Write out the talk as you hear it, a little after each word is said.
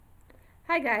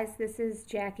Hi guys, this is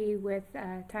Jackie with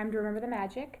Time to Remember the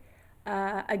Magic.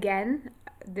 Again,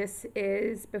 this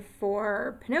is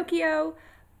before Pinocchio,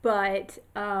 but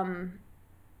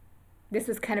this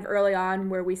was kind of early on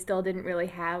where we still didn't really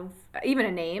have even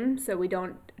a name, so we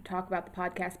don't talk about the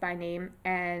podcast by name,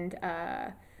 and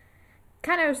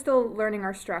kind of still learning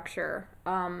our structure.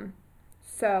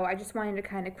 So I just wanted to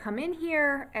kind of come in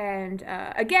here and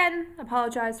again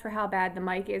apologize for how bad the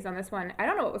mic is on this one. I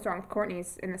don't know what was wrong with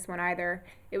Courtney's in this one either.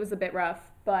 It was a bit rough,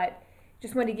 but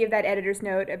just wanted to give that editor's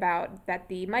note about that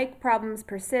the mic problems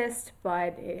persist.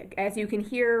 But as you can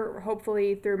hear,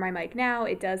 hopefully through my mic now,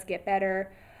 it does get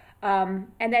better. And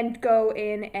then go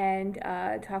in and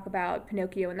talk about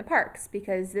Pinocchio in the parks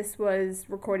because this was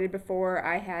recorded before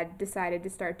I had decided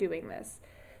to start doing this.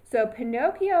 So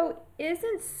Pinocchio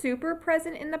isn't super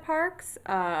present in the parks,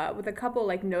 with a couple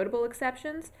like notable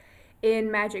exceptions. In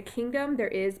Magic Kingdom, there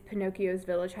is Pinocchio's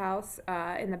village house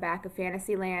in the back of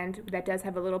Fantasyland that does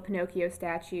have a little Pinocchio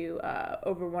statue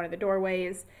over one of the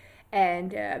doorways,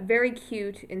 and very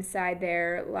cute inside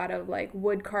there. A lot of like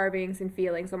wood carvings and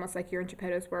feelings, almost like you're in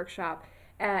Geppetto's workshop.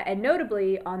 And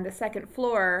notably, on the second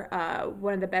floor,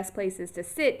 one of the best places to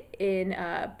sit in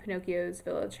Pinocchio's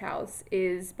village house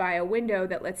is by a window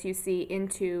that lets you see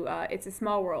into It's a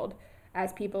Small World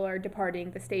as people are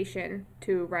departing the station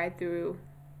to ride through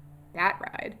that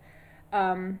ride.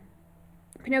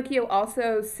 Pinocchio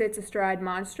also sits astride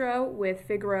Monstro with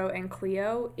Figaro and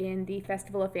Cleo in the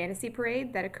Festival of Fantasy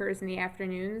Parade that occurs in the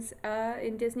afternoons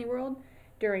in Disney World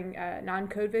during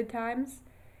non-COVID times.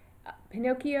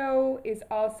 Pinocchio is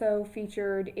also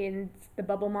featured in the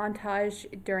bubble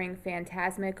montage during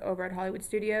Fantasmic over at Hollywood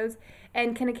Studios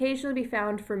and can occasionally be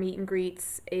found for meet and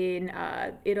greets in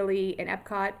Italy and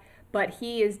Epcot. But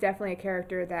he is definitely a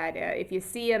character that if you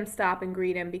see him, stop and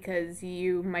greet him because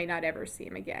you might not ever see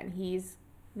him again. He's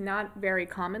not very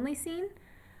commonly seen.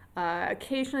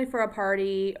 Occasionally for a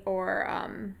party or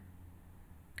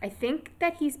I think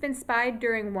that he's been spied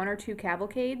during one or two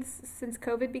cavalcades since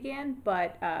COVID began,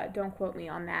 but don't quote me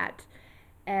on that.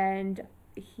 And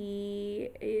he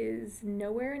is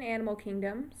nowhere in Animal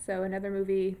Kingdom, so another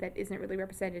movie that isn't really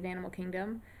represented in Animal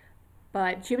Kingdom.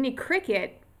 But Jiminy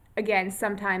Cricket, again,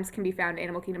 sometimes can be found in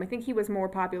Animal Kingdom. I think he was more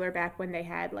popular back when they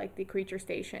had like the Creature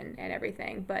Station and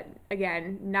everything, but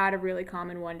again, not a really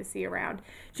common one to see around.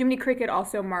 Jiminy Cricket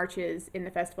also marches in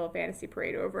the Festival of Fantasy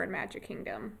Parade over in Magic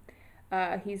Kingdom.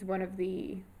 He's one of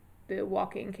the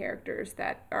walking characters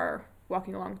that are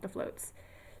walking along with the floats.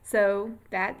 So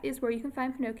that is where you can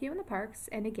find Pinocchio in the parks.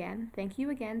 And again, thank you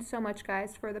again so much,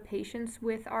 guys, for the patience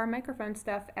with our microphone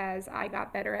stuff as I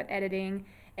got better at editing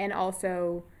and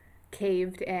also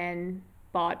caved and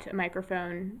bought a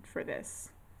microphone for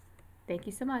this. Thank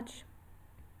you so much.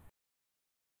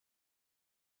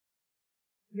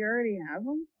 You already have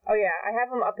them? Oh yeah, I have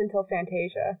them up until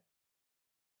Fantasia.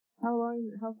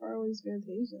 How far away is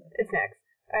Fantasia? It's next.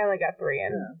 I only got 3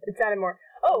 in. Yeah. It sounded more.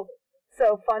 Oh,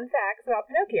 so fun facts about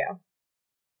Pinocchio.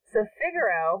 So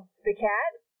Figaro, the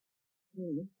cat,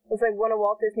 was like one of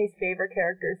Walt Disney's favorite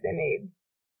characters they made.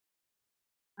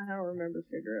 I don't remember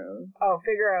Figaro. Oh,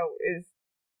 Figaro is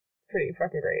pretty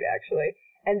fucking great, actually.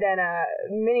 And then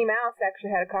Minnie Mouse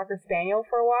actually had a Cocker Spaniel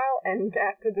for a while, and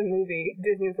after the movie,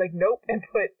 Disney was like, nope, and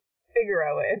put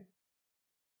Figaro in.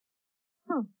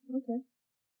 Huh, okay.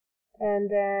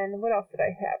 And then, what else did I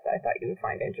have that I thought you would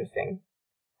find interesting?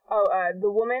 Oh,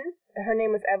 the woman, her name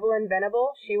was Evelyn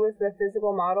Venable. She was the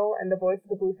physical model and the voice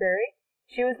of the Blue Fairy.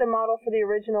 She was the model for the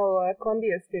original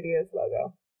Columbia Studios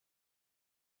logo.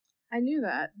 I knew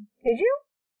that. Did you?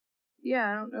 Yeah,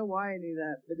 I don't know why I knew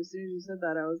that, but as soon as you said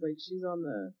that, I was like, she's on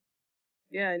the...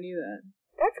 Yeah, I knew that.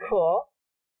 That's cool.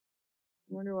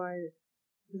 I wonder why...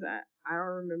 Because I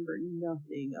don't remember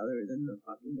nothing other than the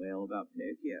fucking whale about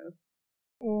Pinocchio.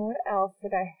 What else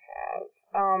did I have?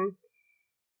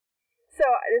 So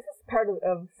this is part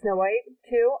of Snow White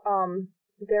too.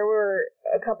 There were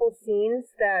a couple scenes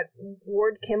that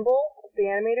Ward Kimball, the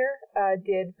animator,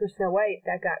 did for Snow White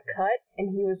that got cut,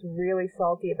 and he was really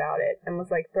salty about it and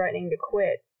was like threatening to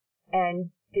quit.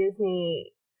 And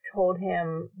Disney told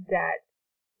him that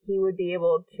he would be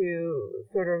able to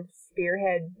sort of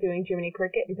spearhead doing Jiminy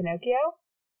Cricket and Pinocchio.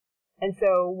 And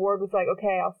so Ward was like,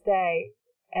 okay, I'll stay.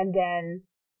 And then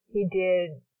he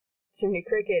did Jiminy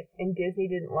Cricket, and Disney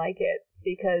didn't like it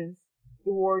because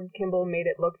Ward Kimball made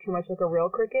it look too much like a real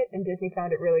cricket, and Disney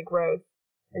found it really gross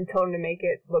and told him to make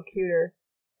it look cuter.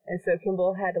 And so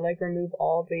Kimball had to like remove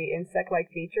all the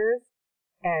insect-like features,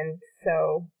 and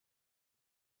so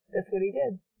that's what he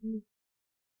did.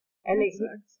 And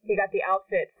he got the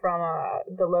outfit from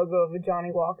the logo of a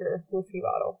Johnny Walker whiskey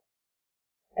bottle.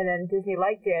 And then Disney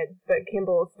liked it, but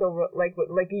Kimball still, like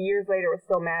years later, was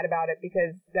still mad about it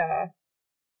because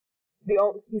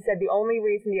he said the only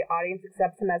reason the audience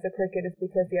accepts him as a cricket is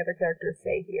because the other characters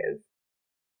say he is.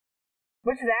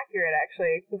 Which is accurate,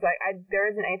 actually, because there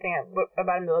isn't anything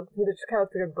about him that looks, he just kind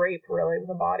of looks like a grape, really,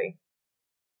 with a body.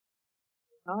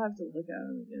 I'll have to look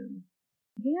at him again.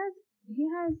 He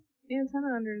has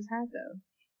antenna under his hat, though.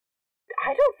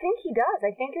 I don't think he does.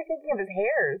 I think you're thinking of his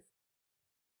hairs.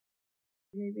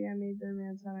 Maybe I made them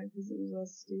antenna because it was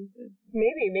less stupid.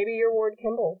 Maybe you're Ward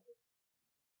Kimball.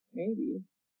 Maybe.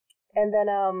 And then,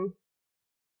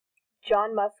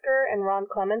 John Musker and Ron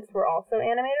Clements were also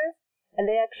animators, and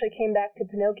they actually came back to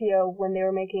Pinocchio when they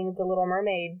were making The Little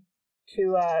Mermaid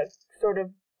to, sort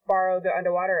of borrow the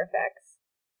underwater effects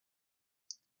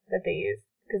that they used.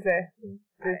 Because I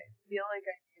feel like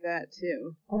I knew that,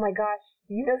 too. Oh my gosh,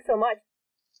 you know so much.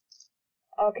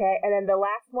 Okay, and then the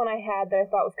last one I had that I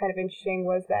thought was kind of interesting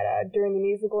was that during the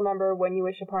musical number When You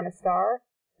Wish Upon a Star,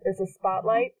 there's a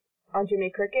spotlight on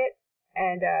Jimmy Cricket,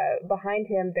 and behind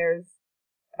him there's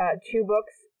two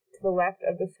books to the left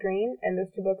of the screen, and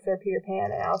those two books are Peter Pan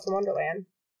and Alice in Wonderland.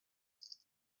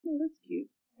 Oh, that's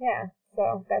cute. Yeah,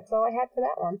 so that's all I had for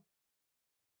that one.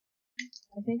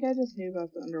 I think I just knew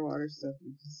about the underwater stuff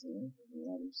because I like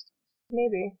underwater stuff.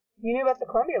 Maybe. You knew about the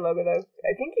Columbia logo, though.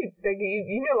 I think you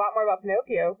knew a lot more about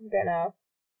Pinocchio than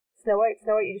Snow White.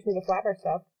 Snow White, you just knew the flapper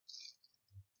stuff.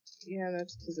 Yeah,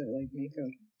 that's because I like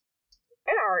makeup.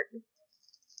 And art.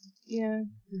 Yeah.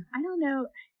 I don't know.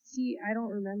 See, I don't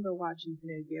remember watching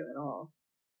Pinocchio at all.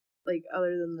 Like,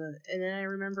 other than and then I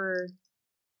remember,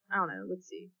 I don't know, let's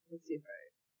see if you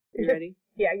ready?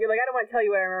 Yeah, you're like, I don't want to tell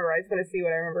you what I remember, I just want to see what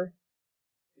I remember.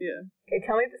 Yeah. Okay,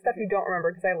 tell me the stuff you don't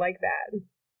remember, because I like that.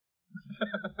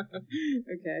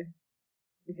 Okay.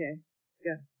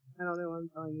 Yeah. I don't know why I'm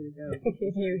telling you to go.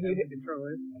 you the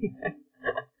controller.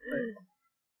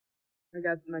 But I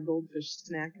got my goldfish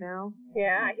snack now.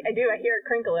 Yeah, I do. I hear it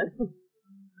crinkling.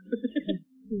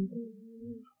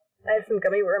 I have some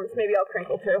gummy worms. Maybe I'll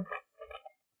crinkle too.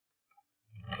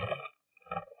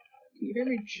 Can you hear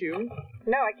me chew?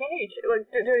 No, I can't hear you chew. Look,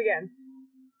 do it again.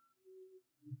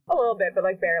 A little bit, but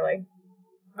like barely.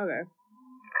 Okay.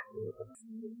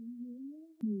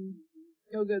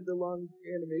 Oh, good. The long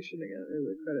animation again, or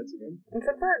the credits again.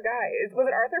 Except for a guy. Was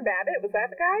it Arthur Babbitt? Was that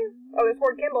the guy? Oh, it's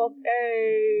Ward Kimball.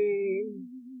 Hey.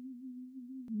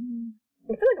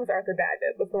 I feel like it was Arthur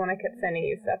Babbitt. Was the one I kept sending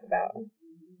you stuff about.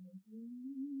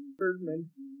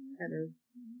 Birdman. Henner.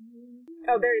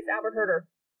 Oh, there he is. Albert Herder.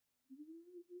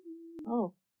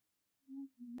 Oh.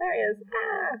 There he is.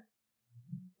 Ah.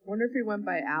 Wonder if he went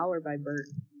by Al or by Bert.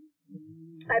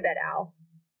 I bet Al.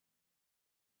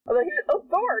 Although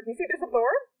Thor! Do you see there's a Thor?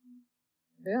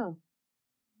 Yeah.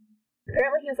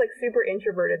 Apparently he was like super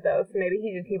introverted though, so maybe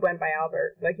he went by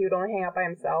Albert. Like he would only hang out by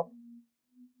himself.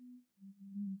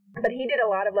 But he did a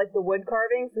lot of like the wood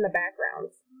carvings and the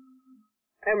backgrounds.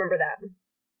 I remember that.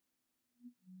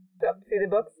 So, see the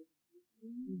books?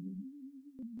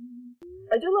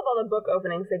 I do love all the book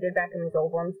openings they did back in these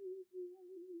old ones.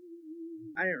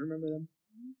 I didn't remember them.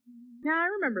 Nah,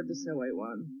 I remember the Snow White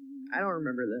one. I don't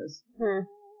remember this.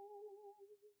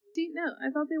 See, no, I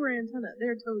thought they were antenna.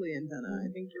 They're totally antenna. I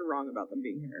think you're wrong about them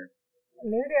being hair.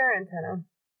 Maybe they are antenna.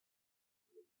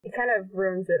 It kind of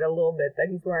ruins it a little bit that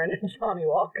he's wearing a Johnny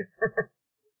Walker.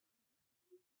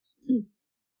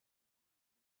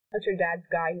 That's your dad's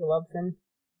guy. He loves him.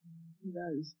 He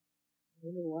does.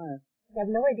 I wonder why. I have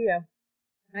no idea.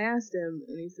 I asked him,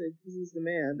 and he said, because he's the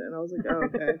man, and I was like, oh,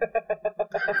 okay.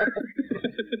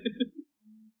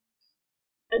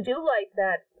 I do like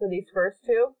that for these first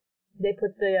two, they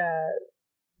put the,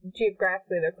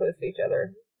 geographically they're close to each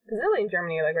other. Because Italy and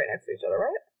Germany are, like, right next to each other,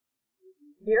 right?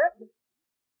 Europe?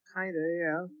 Kinda,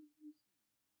 yeah.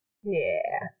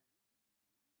 Yeah.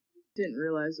 Didn't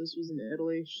realize this was in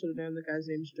Italy. Should have known the guy's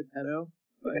name's Geppetto.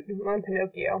 But I'm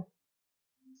Pinocchio.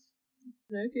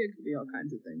 Pinocchio could be all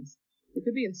kinds of things. It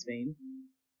could be in Spain.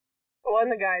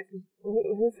 One of the guys,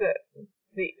 who's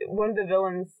one of the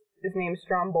villains is named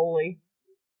Stromboli.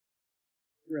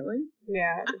 Really?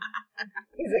 Yeah.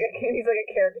 he's like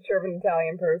a caricature of an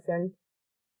Italian person.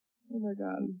 Oh my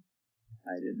god.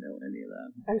 I didn't know any of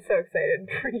that. I'm so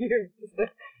excited for you.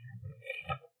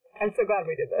 I'm so glad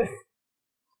we did this.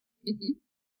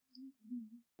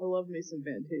 I love me some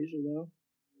Fantasia though.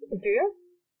 Do you?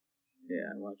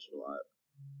 Yeah, I watched it a lot.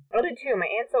 I did too. My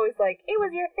aunt's always like, it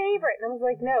was your favorite. And I was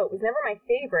like, no, it was never my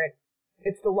favorite.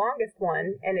 It's the longest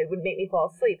one, and it would make me fall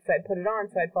asleep, so I'd put it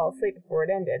on so I'd fall asleep before it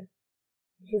ended.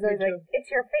 She's always like, it's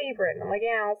your favorite. And I'm like,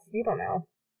 yeah, you don't know.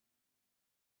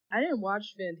 I didn't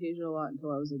watch Fantasia a lot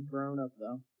until I was a grown-up,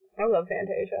 though. I love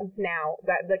Fantasia. Now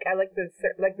that I like the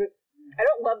I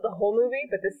don't love the whole movie,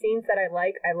 but the scenes that I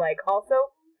like. Also,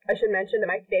 I should mention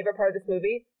that my favorite part of this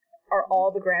movie are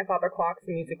all the grandfather clocks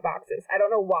and music boxes. I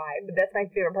don't know why, but that's my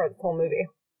favorite part of this whole movie.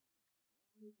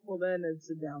 Well, then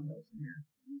it's a downhill from here.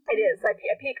 It is. I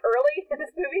peak early in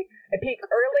this movie. I peak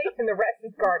early, and the rest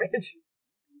is garbage.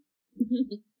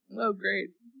 Oh,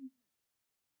 great.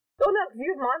 Oh no, because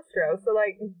you have Monstro, so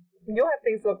you'll have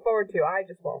things to look forward to. I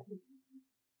just won't.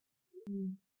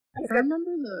 I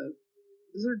remember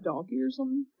is there a donkey or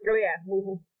something? Oh yeah.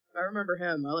 I remember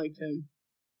him. I liked him.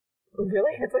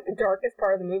 Really? It's the darkest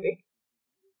part of the movie.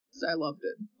 I loved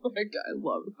it.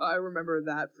 I remember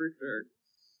that for sure.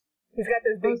 He's got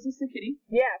those big... Oh, is this the kitty?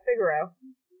 Yeah, Figaro.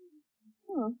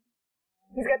 Oh.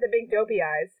 He's got the big dopey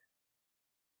eyes.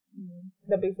 Mm-hmm.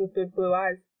 The big blue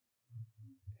eyes.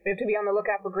 We have to be on the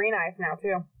lookout for green eyes now,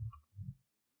 too.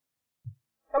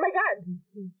 Oh my god!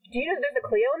 Do you know there's a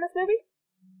Cleo in this movie?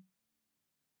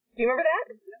 Do you remember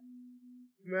that?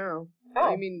 No.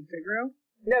 Oh. You mean Figaro?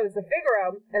 No, there's a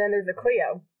Figaro, and then there's a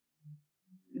Cleo.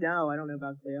 No, I don't know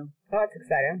about Cleo. Oh, that's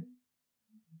exciting.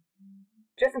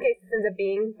 Just in case this ends up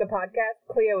being the podcast,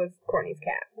 Cleo is Courtney's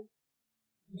cat.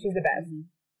 She's the best. Mm-hmm.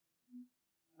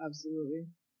 Absolutely.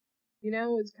 You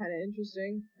know, it's kind of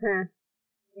interesting.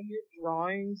 When you're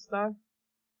drawing stuff,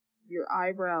 your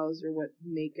eyebrows are what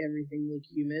make everything look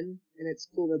human, and it's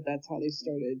cool that that's how they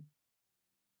started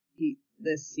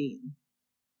this scene.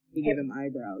 He gave him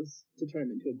eyebrows to turn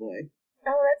him into a boy.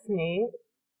 Oh, that's neat.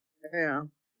 Yeah.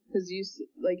 Because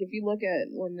if you look at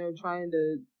when they're trying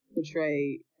to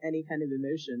portray any kind of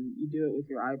emotion, you do it with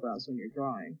your eyebrows when you're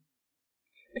drawing.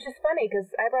 Which is funny,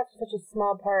 because eyebrows are such a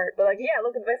small part. But, yeah,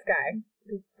 look at this guy,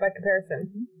 by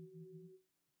comparison.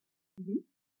 Mm-hmm.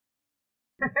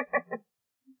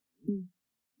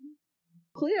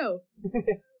 Cleo!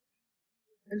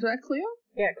 Is that Cleo?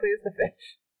 Yeah, Cleo's the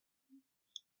fish.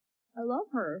 I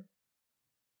love her.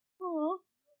 Aww.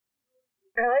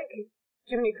 I like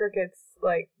Jiminy Cricket's,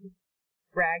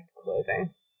 ragged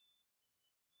clothing.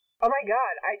 Oh my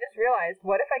god, I just realized,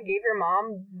 what if I gave your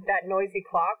mom that noisy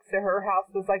clock so her house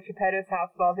was like Geppetto's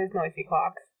house with all his noisy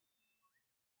clocks?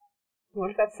 What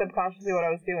if that's subconsciously what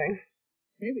I was doing?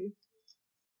 Maybe.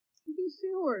 You can see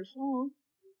yours. Oh,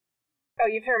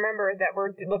 you have to remember that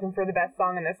we're looking for the best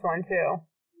song in this one, too.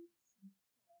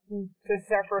 This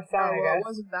is our first song, I guess. It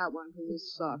wasn't that one, because it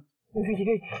sucked.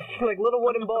 Little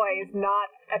Wooden Boy is not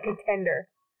a contender.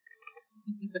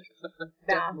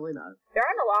 Definitely not. There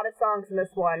aren't a lot of songs in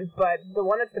this one, but the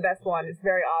one that's the best one is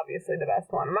very obviously the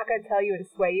best one. I'm not going to tell you and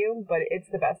sway you, but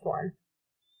it's the best one.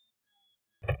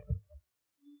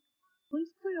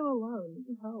 Leave Cleo alone. What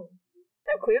the hell?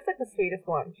 No, Cleo's the sweetest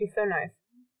one. She's so nice.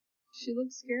 She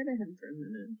looks scared of him for a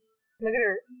minute. Look at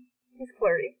her. She's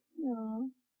flirty.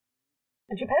 Aww.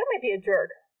 And Geppetto might be a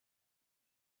jerk.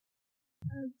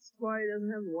 That's why he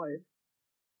doesn't have a wife.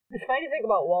 It's funny to think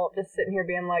about Walt just sitting here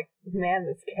being like, man,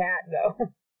 this cat, though.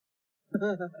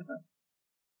 Oh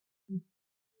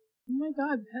my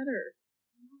god, pet her.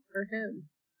 For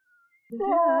him. Yeah,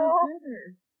 pet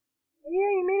her.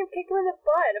 Yeah, you made him kick him in the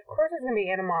butt. Of course there's going to be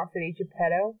animosity,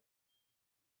 Geppetto.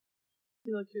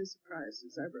 He was surprised.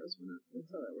 His eyebrows went up. That's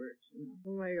how that works.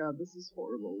 Oh my god, this is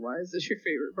horrible. Why is this your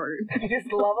favorite part? I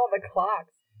just love all the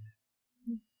clocks.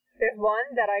 There's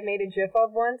one that I made a GIF of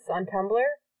once on Tumblr,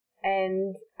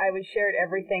 and I would share it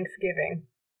every Thanksgiving.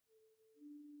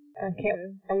 I'm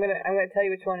gonna tell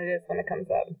you which one it is when it comes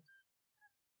up.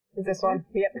 Is this one?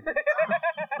 Yep.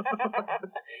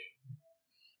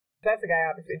 That's the guy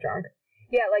obviously drunk.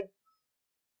 Yeah, why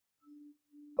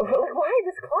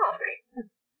this clock?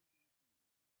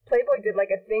 Playboy did a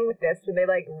thing with this where they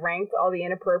ranked all the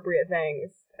inappropriate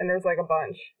things, and there's a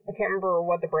bunch. I can't remember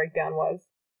what the breakdown was.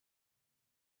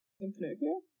 In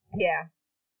Pinocchio? Yeah.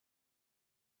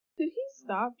 Did he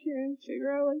stop carrying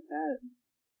Figaro like that?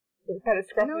 Had a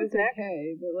scruff of his neck?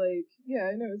 Okay, but yeah,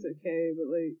 I know it's okay, but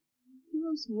give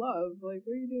him some love. What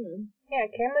are you doing? Yeah,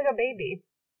 carry him like a baby.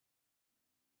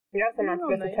 You're also not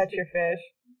supposed to touch your fish.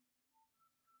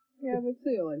 Yeah, but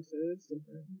Cleo likes it. It's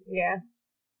different. Yeah.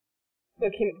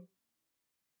 Look, he...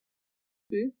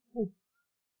 See?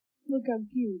 Look how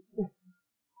cute. Aww.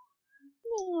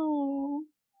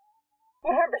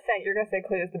 100% you're going to say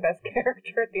Cleo's the best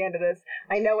character at the end of this.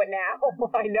 I know it now.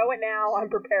 I know it now. I'm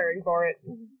preparing for it.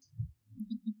 It's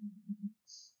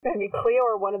going to be Cleo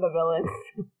or one of the villains.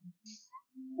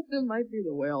 It might be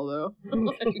the whale, though.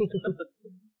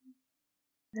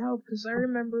 No, because I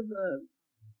remember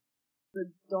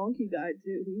the donkey guy,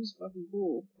 too. He was fucking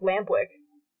cool. Lampwick.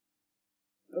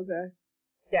 Okay.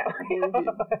 Yeah.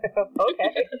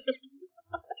 Okay.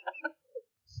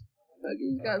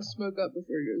 He's got to smoke up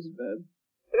before he goes to bed.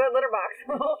 We got a litter box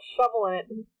with a little shovel in it.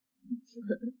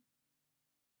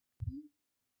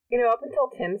 You know, up until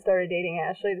Tim started dating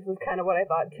Ashley, this was kind of what I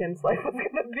thought Tim's life was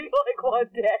going to be like one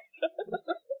day.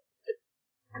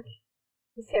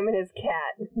 Just him and his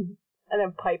cat. And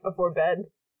a pipe before bed.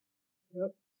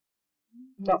 Yep.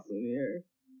 That's in the air.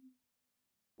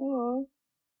 Aw.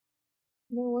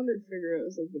 No wonder Figaro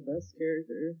was like the best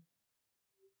character.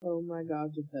 Oh my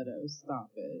god, Geppetto, stop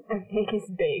it.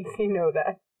 He's baked, you know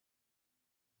that.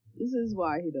 This is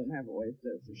why he don't have a wife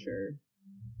though, for sure.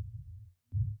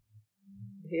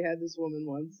 He had this woman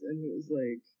once, and he was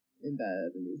like, in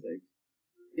bed, and he's like,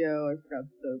 yo, I forgot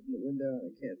to open the window, and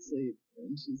I can't sleep.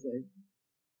 And she's like,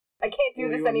 I can't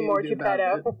do this anymore,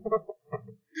 Geppetto.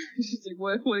 She's like,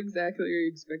 what exactly are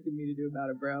you expecting me to do about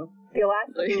it, bro? The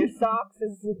elastic in your socks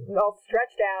is all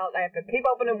stretched out. I have to keep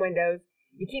opening windows.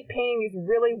 You keep painting these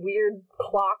really weird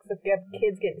clocks if you have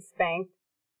kids getting spanked.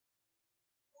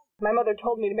 My mother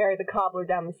told me to marry the cobbler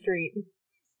down the street.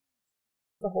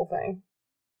 The whole thing.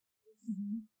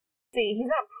 Mm-hmm. See, he's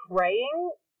not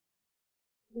praying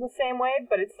the same way,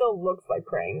 but it still looks like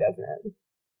praying, doesn't it?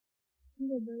 A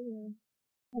little bit, yeah.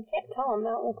 I can't tell him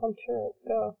that. Look, I'm sure.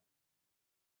 Go.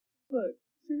 Look,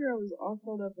 Figaro was all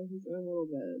curled up in his own little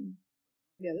bed.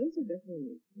 Yeah, those are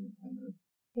definitely antenna.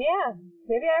 Yeah,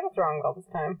 maybe I was wrong all this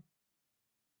time.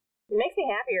 It makes me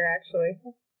happier, actually.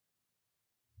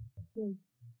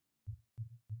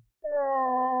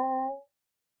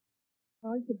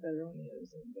 I like it better when he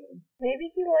is in bed.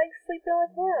 Maybe he likes sleeping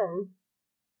with him.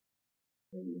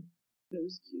 Maybe. It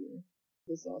was cuter.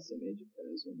 This also made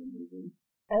Geppetto's woman leave him.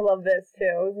 I love this,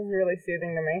 too. This is really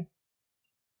soothing to me.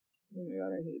 Oh my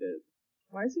god, I hate it.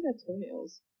 Why has he got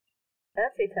toenails? I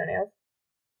don't see toenails.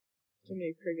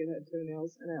 Jiminy Cricket had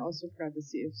toenails, and I also forgot to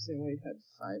see if Snow White had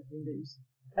 5 fingers.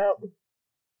 Oh.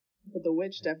 But the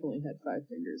witch definitely had 5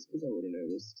 fingers, because I would have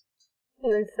noticed. And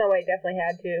then Snow White definitely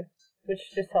had to,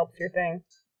 which just helps your thing.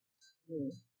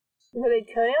 Yeah. Were they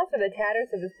toenails or the tatters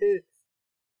of his boots?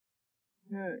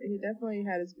 No, he definitely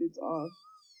had his boots off.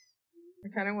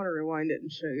 I kind of want to rewind it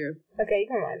and show you. Okay, you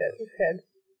can rewind it. It's good.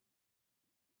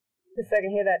 Just so I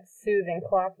can hear that soothing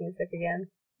clock music again.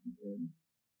 Okay.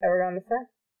 Ever gone this far?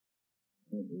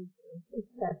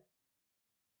 Huh.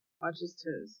 Watch his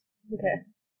toes. Okay.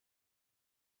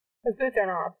 His boots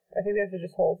aren't off. I think those are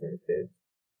just holes in his boots.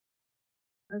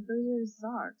 Oh, those are his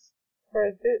socks. For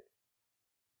his boots.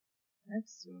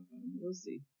 Next to him. We'll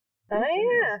see. Oh,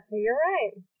 yeah. You're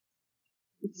right.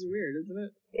 It's weird, isn't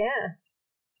it? Yeah.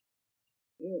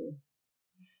 Ew.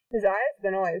 His eyes?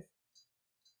 The noise.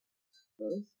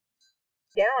 Those?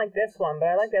 Yeah, I don't like this one, but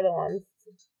I like the other ones.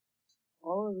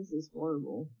 All of this is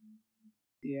horrible.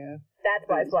 Yeah. That's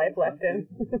why his wife left him.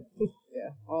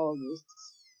 Yeah, all of this.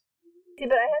 See,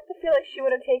 but I have to feel like she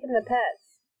would have taken the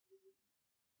pets.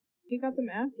 He got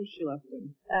them after she left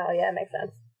him. Oh, yeah, that makes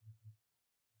sense.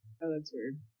 Oh, that's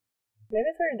weird. Maybe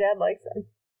it's where your dad likes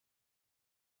him.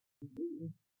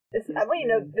 I want you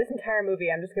to know, this entire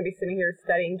movie, I'm just going to be sitting here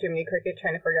studying Jiminy Cricket,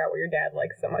 trying to figure out what your dad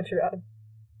likes so much about him.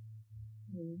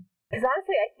 Because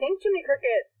honestly, I think Jiminy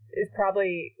Cricket is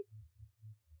probably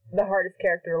the hardest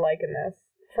character to like in this,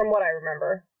 from what I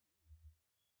remember.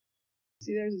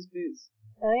 See, there's his boots.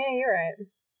 Oh yeah, you're right.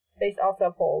 They also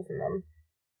have holes in them.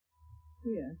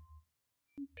 Yeah.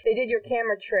 They did your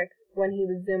camera trick when he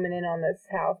was zooming in on this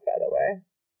house, by the way.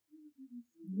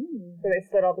 Where they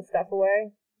slid all the stuff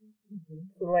away.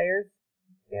 The layers.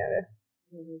 Yeah.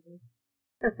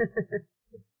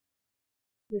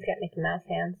 He's got Mickey Mouse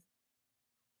hands.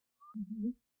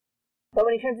 But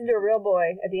when he turns into a real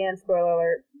boy, at the end, spoiler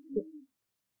alert,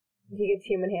 he gets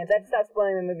human hands. I have to stop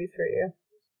spoiling the movies for you.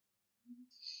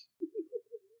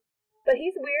 But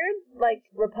he's weird, like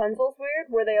Rapunzel's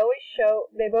weird, where they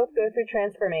both go through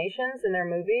transformations in their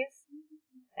movies,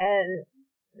 and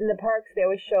in the parks they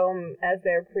always show them as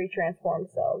their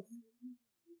pre-transformed selves.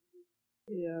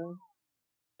 Yeah.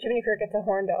 Jiminy Cricket's a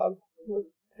horn dog. Is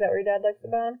that what your dad likes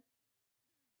about him?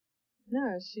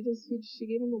 No, she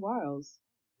gave him the wiles.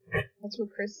 That's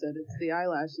what Chris said. It's the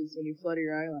eyelashes. When you flutter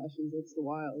your eyelashes, it's the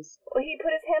wiles. Well, he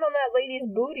put his hand on that lady's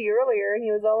booty earlier, and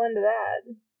he was all into that.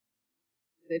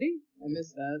 Did he? I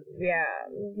missed that. Yeah,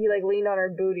 he leaned on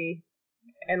her booty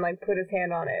and put his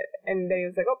hand on it, and then he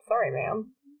was like, "Oh, sorry,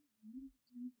 ma'am."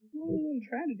 Well, he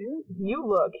didn't try to do it. You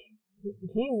look.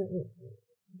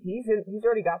 He's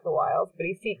already got the wiles, but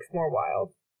he seeks more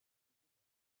wiles.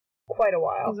 Quite a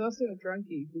while. He's also a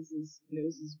drunkie because his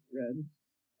nose is red.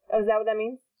 Oh, is that what that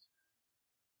means?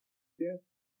 Yeah.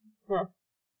 Huh.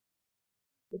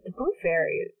 The Blue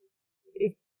Fairy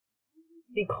is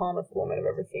the calmest woman I've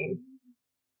ever seen.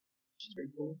 She's very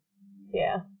cool.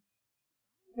 Yeah.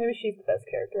 Maybe she's the best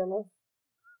character in this.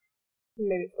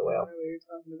 Maybe it's the whale. What you're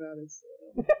talking about is the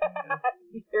whale.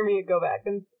 Hear me go back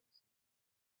and...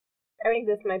 I think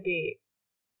this might be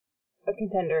a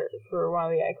contender for one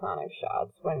of the iconic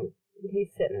shots when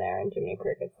he's sitting there and Jiminy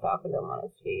Cricket's talking to him on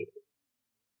his feet.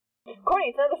 Courtney,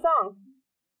 it's another song!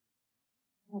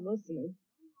 I'm listening.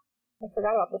 I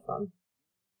forgot about this one.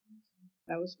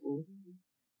 That was cool.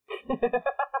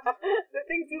 The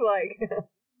things you like.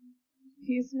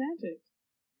 He's magic.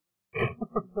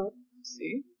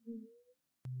 See?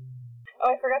 Oh,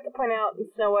 I forgot to point out in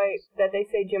Snow White that they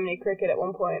say Jiminy Cricket at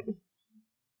one point.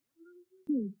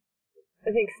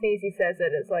 I think Sneezy says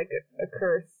it as like a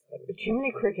curse. Like,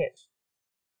 Jiminy Cricket.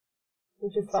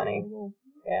 Which is funny. Cool.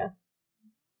 Yeah.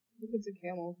 Look, it's a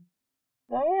camel.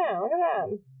 Oh yeah, look at that.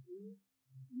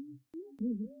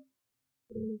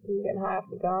 He's getting high off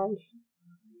the ganj.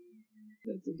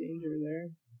 That's a danger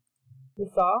there. You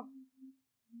saw?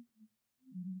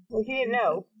 Well, he didn't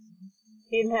know.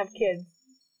 He didn't have kids.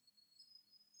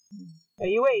 Oh,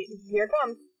 you wait. Here it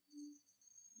comes.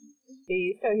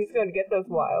 See, so he's going to get those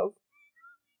wiles.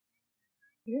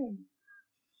 Yeah.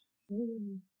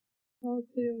 Oh,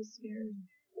 Cleo's scared.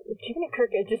 Jiminy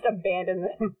Cricket just abandoned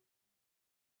them.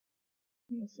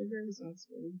 Yeah, Figure is not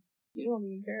scared. You don't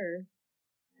even care.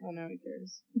 Oh, now he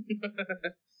cares.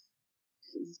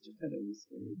 Because Geppetto was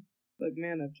scared. Like,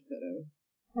 man up, Geppetto.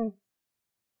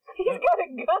 He's got a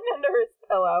gun under his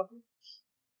pillow.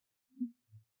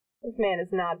 This man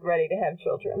is not ready to have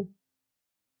children.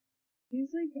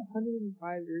 He's like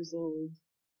 105 years old.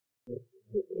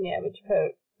 Yeah, but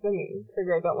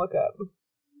Figaro, don't look up.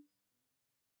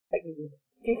 Like, do you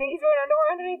think he's wearing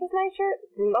underwear underneath his nightshirt?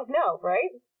 No,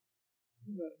 right?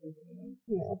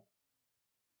 Yeah.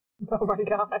 Oh my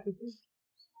god.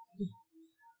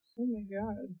 Oh my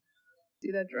god. See,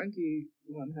 that drunkie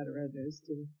one had a red nose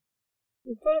too.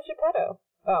 So does Geppetto.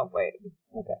 Oh, wait.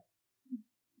 Okay.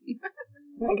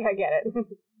 I get it.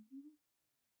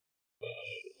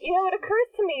 You know, it occurs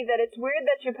to me that it's weird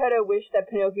that Geppetto wished that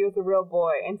Pinocchio was a real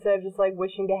boy instead of just, like,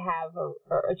 wishing to have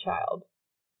a child.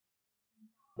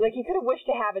 Like, he could have wished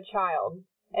to have a child,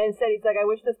 and instead he's like, I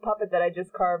wish this puppet that I just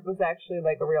carved was actually,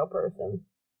 like, a real person.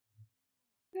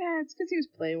 Yeah, it's because he was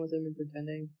playing with him and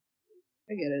pretending.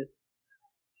 I get it.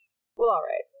 Well,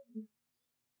 alright.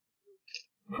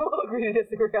 We'll agree to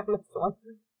disagree on this one.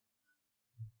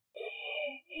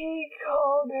 He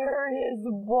called her his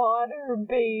water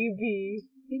baby.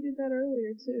 He did that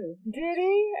earlier, too. Did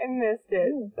he? I missed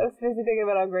it. Yeah. I was busy thinking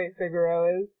about how great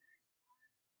Figaro is.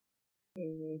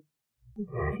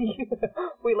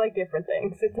 We like different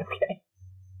things. It's okay.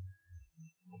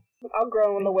 I'll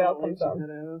groan when the whale comes on.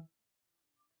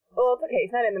 Well, it's okay.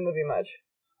 He's not in the movie much.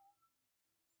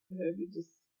 I hope he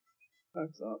just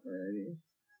fucks off already.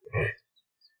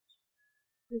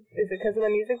 Is it because of the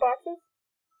music boxes?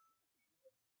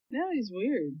 No, he's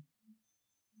weird.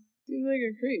 Seems like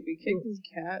a creep. He kicked his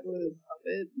cat with a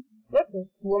puppet. Look,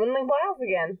 womanly wiles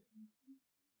again.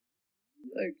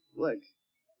 Look.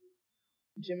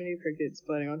 Jiminy Cricket's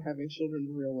planning on having children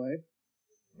the real way.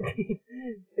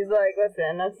 He's like,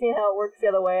 listen, I've seen how it works the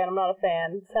other way and I'm not a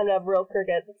fan. It's time to have real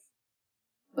crickets.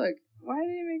 Look, why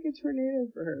did he make a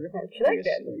tornado for her? She liked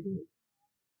it.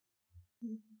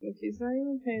 Look, he's not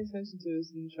even paying attention to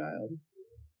his new child.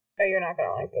 Oh, you're not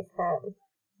gonna like this part.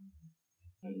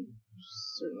 I'm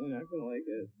certainly not gonna like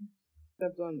it.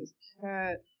 Stepped on his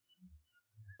cat.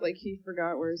 Like he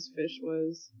forgot where his fish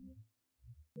was.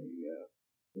 There you go.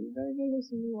 You better give her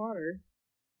some new water.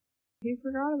 He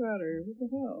forgot about her. What the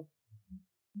hell?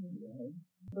 Oh my god.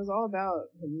 It was all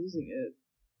about him using it.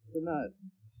 The nut.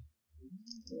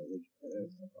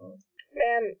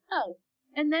 Man. Oh.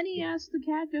 And then he asked the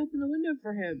cat to open the window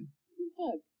for him. What the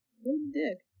fuck? What a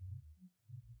dick.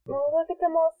 Well, look at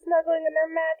them all snuggling in their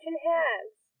matching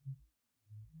hats.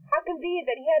 How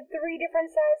convenient that he had 3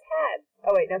 different size hats.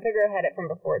 Oh wait, no, Figaro had it from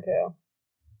before too.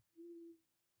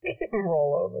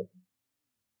 Roll over.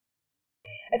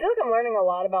 I feel like I'm learning a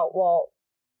lot about Walt,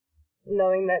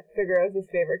 knowing that Figaro is his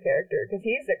favorite character, because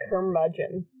he's a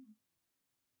curmudgeon.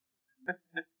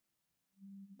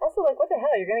 Also, like, what the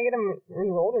hell? You're gonna get him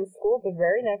enrolled in school the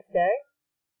very next day?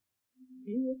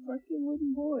 He's a fucking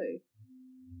wooden boy.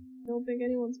 I don't think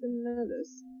anyone's gonna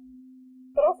notice.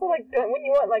 But also, like, wouldn't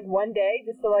you want, like, one day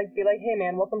just to, like, be like, hey,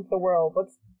 man, welcome to the world.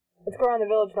 Let's go around the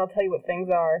village and I'll tell you what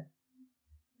things are.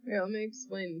 Yeah, let me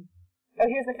explain. Oh,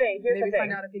 here's the thing. Maybe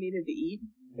find out if he needed to eat.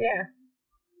 Yeah.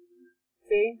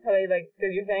 See how they, like,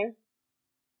 did your thing?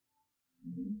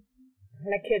 Mm-hmm. And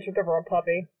that kid tripped over a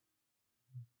puppy.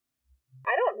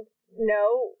 I don't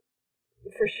know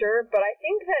for sure, but I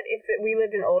think that if we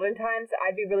lived in olden times,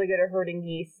 I'd be really good at herding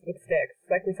geese with sticks,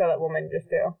 like we saw that woman just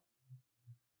do.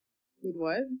 With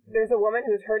what? There's a woman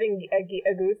who's herding a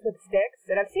goose with sticks,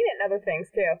 and I've seen it in other things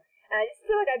too, and I just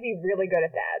feel like I'd be really good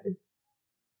at that.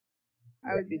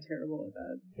 I would be terrible at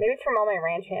that. Maybe it's from all my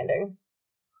ranch handing.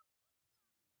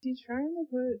 Is he trying to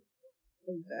put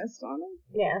a vest on him?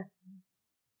 Yeah.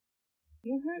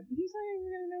 He's not even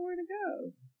going to know where to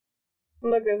go.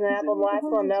 Look, there's an apple in the last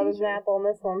one. Now there's an apple in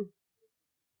this one.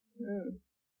 Oh.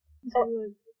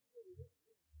 Like,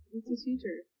 what's a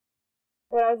teacher?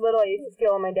 When I was little, I used to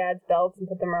steal all my dad's belts and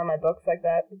put them around my books like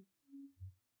that.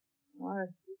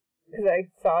 Why? Because I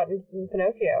saw it in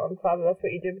Pinocchio and thought that's what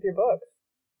you did with your books.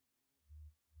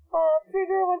 Oh,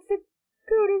 Figaro wants to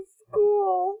go to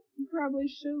school. You probably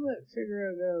should let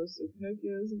Figaro go so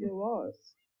Pinocchio doesn't get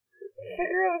lost.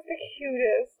 Figaro is the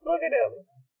cutest. Look at him.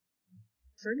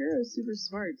 Figaro is super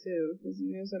smart, too, because he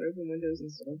knows how to open windows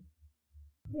and stuff.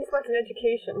 He just wants an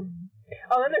education.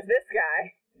 Oh, then there's this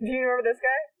guy. Do you remember this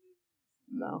guy?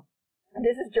 No.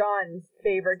 This is John's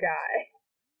favorite guy.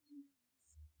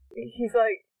 He's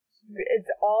like,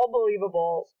 it's all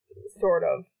believable, sort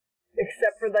of.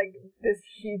 Except for, like, this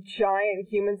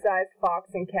giant human-sized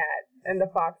fox and cat, and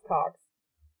the fox talks.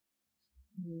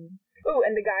 Mm. Ooh,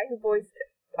 and the guy who voiced,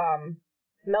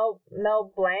 Mel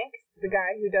Blanc, the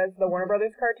guy who does the Warner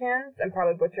Brothers cartoons, I'm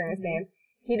probably butchering his name,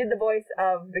 he did the voice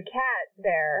of the cat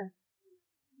there,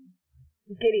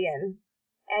 Gideon,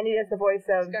 and he does the voice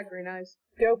of He's got green eyes.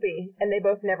 Dopey, and they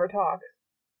both never talk.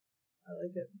 I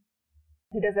like it.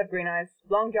 He does have green eyes.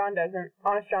 Long John doesn't.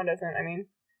 Honest John doesn't, I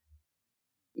mean.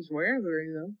 He's wearing the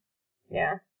ring, though.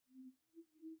 Yeah.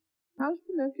 How does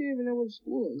Pinocchio even know where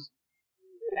school is?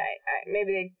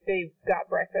 Maybe they got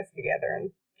breakfast together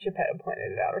and Geppetto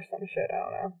pointed it out or some shit, I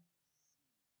don't know.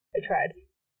 They tried.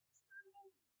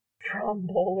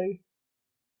 Stromboli.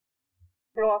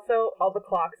 But also, all the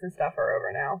clocks and stuff are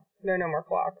over now. There are no more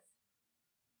clocks.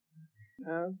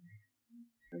 Oh.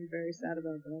 I'm very sad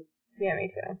about that. Yeah,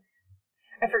 me too.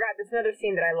 I forgot, there's another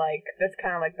scene that I like that's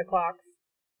kind of like the clocks.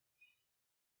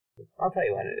 I'll tell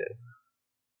you when it is.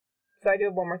 So I do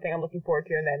have one more thing I'm looking forward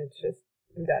to, and then it's just,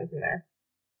 I'm done from there.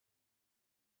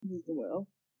 Is it the whale?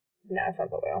 No, it's not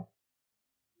the whale.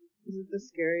 Is it the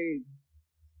scary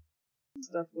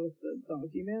stuff with the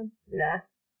donkey man? Nah.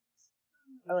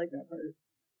 I like that part.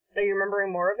 Are you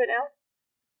remembering more of it now?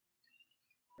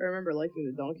 I remember liking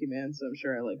the donkey man, so I'm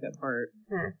sure I like that part.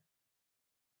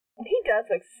 He does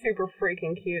look super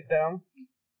freaking cute, though.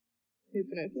 Who,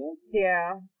 Pinocchio?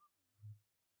 Yeah.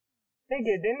 They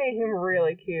did. They made him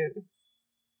really cute.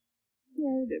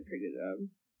 Yeah, they did a pretty good job.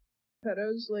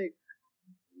 Petto's, like,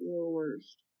 the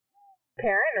worst.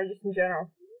 Parent or just in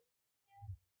general?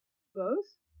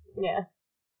 Both? Yeah.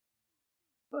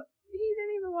 But he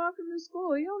didn't even walk him to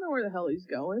school. You don't know where the hell he's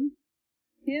going.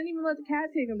 He didn't even let the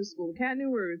cat take him to school. The cat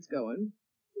knew where it's going.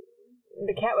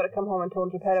 The cat would have come home and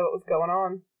told Geppetto what was going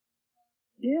on.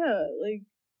 Yeah, like...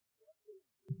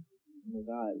 Oh my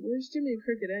god, where's Jimmy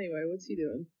Cricket anyway? What's he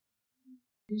doing?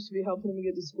 He should be helping him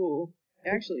get to school.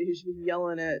 Actually, he should be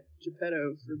yelling at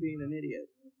Geppetto for being an idiot.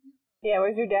 Yeah,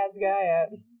 where's your dad's guy at?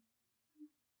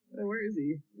 Where is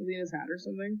he? Is he in his hat or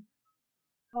something?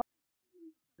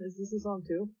 Is this a song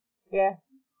too? Yeah.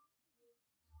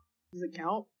 Does it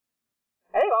count?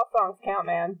 I think all songs count,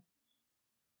 man.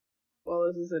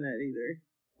 Well, this isn't it either.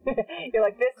 You're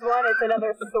like, this one, it's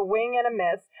another swing and a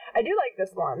miss. I do like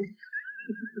this one.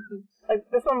 Like,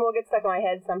 this one will get stuck in my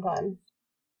head sometimes.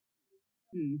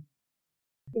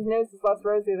 His nose is less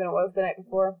rosy than it was the night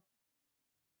before.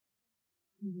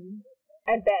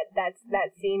 I bet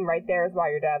that scene right there is why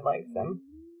your dad likes him.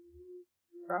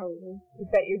 Probably. I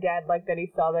bet your dad liked that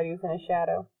he saw that he was in a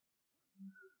shadow.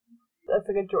 That's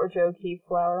like a George O'Keeffe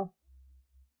flower.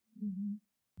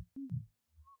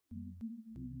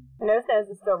 And his nose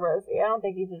is still rosy. I don't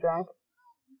think he's a drunk.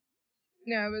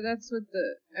 No, but that's what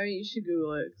I mean, you should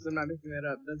Google it, because I'm not making that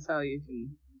up. That's how you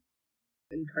can,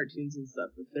 in cartoons and stuff,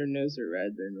 if their nose are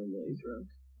red, they're normally drunk.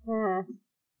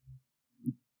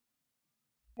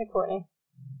 Hey, Courtney.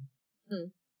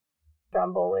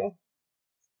 Stromboli.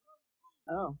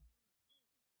 Oh.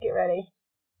 Get ready.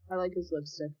 I like his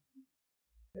lipstick.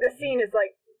 This scene is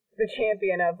like the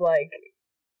champion of like,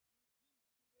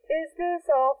 is this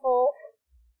awful?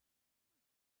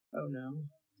 Oh no.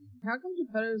 How come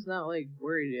Geppetto's not like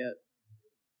worried yet?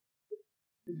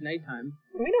 It's nighttime.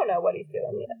 We don't know what he's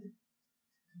doing yet.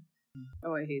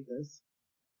 Oh, I hate this.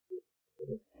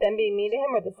 Them being mean to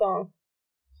him or the song?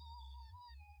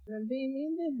 Them being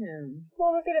mean to him.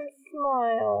 Well, look at him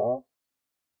smile.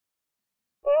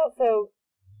 But also,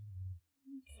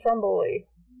 Stromboli.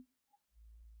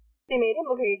 They made him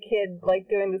look like a kid, like,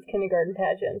 doing this kindergarten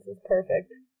pageant. It's perfect.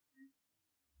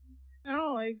 I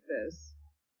don't like this.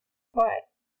 Why?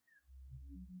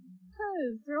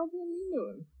 Because they're all being mean to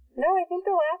him. No, I think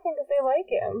they're laughing because they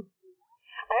like him.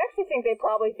 I actually think they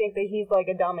probably think that he's, like,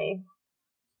 a dummy.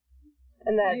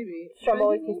 And that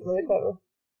Stromboli seems really clever.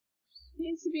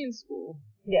 He needs to be in school.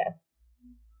 Yeah.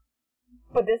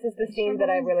 But this is the scene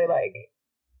that I really like.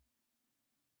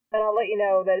 And I'll let you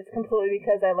know that it's completely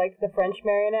because I liked the French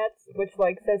marionettes, which,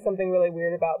 like, says something really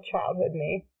weird about childhood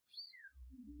me.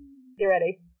 Get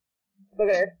ready. Look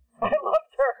at her. I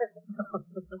loved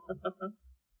her.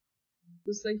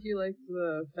 Just like you like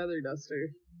the feather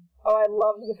duster. Oh, I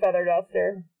loved the feather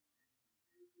duster.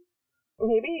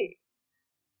 Maybe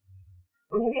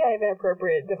I have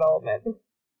inappropriate development.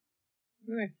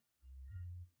 Okay.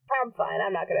 I'm fine.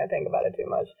 I'm not going to think about it too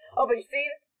much. Oh, but you see?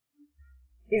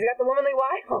 He's got the womanly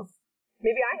wiles.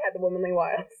 Maybe I had the womanly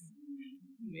wiles.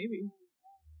 Maybe.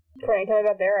 Courtney, tell me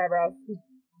about their eyebrows.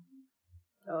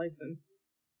 I like them.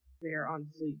 They are on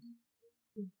fleek.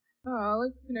 Oh,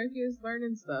 look, Pinocchio's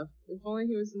learning stuff. If only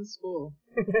he was in school.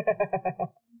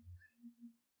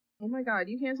 Oh my god,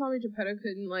 you can't tell me Geppetto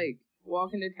couldn't, like,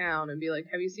 walk into town and be like,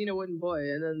 have you seen a wooden boy?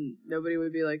 And then nobody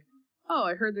would be like, oh,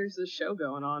 I heard there's this show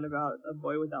going on about a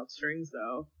boy without strings,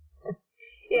 though.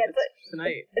 Yeah, it's like,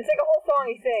 tonight. It's like a whole song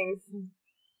he sings.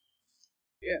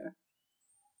 Yeah.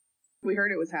 We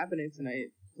heard it was happening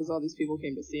tonight, because all these people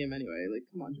came to see him anyway. Like,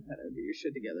 come on, Geppetto, get your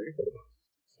shit together.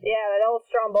 Yeah, that old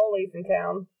Stromboli's in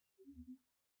town.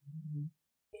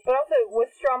 But also,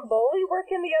 was Stromboli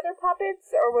working the other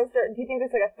puppets, or do you think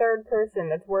there's like a third person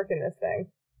that's working this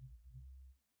thing?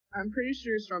 I'm pretty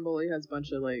sure Stromboli has a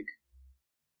bunch of, like,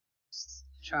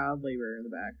 child labor in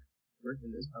the back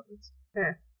working those puppets.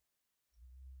 Huh.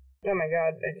 Oh my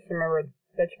god, I just remembered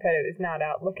that Geppetto is not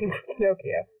out looking for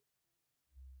Pinocchio.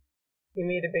 He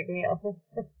made a big meal.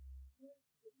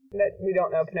 That we don't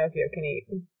know Pinocchio can eat.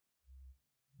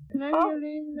 Pinocchio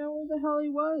didn't even know where the hell he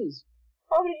was.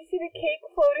 Oh, did you see the cake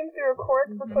floating through a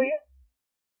cork for Clea?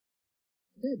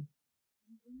 I did.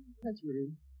 That's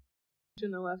rude.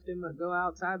 Shouldn't have left him go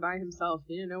outside by himself.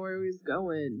 He didn't know where he was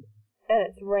going. And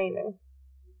it's raining.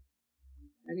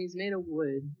 And he's made of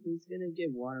wood. He's gonna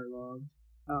get waterlogged.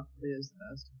 Oh, Cleo's the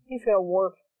best. He's gonna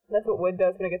warp. That's what wood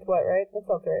does when it gets wet, right? That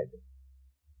sounds right.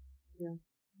 Yeah.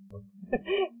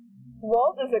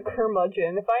 Walt is a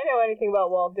curmudgeon. If I know anything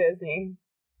about Walt Disney.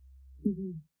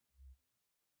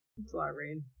 It's a lot of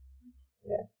rain.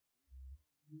 Yeah.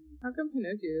 How come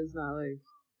Pinocchio is not like,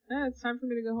 it's time for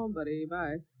me to go home, buddy,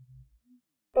 bye.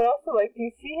 But also, like, do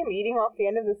you see him eating off the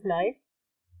end of this knife?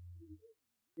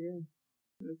 Yeah.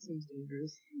 That seems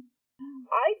dangerous.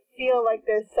 I feel like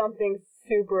there's something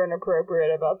super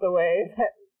inappropriate about the way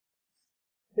that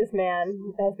this man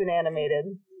has been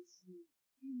animated.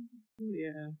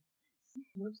 Yeah.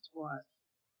 What's twat?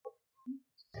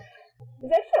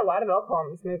 There's actually a lot of alcohol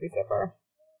in this movie so far.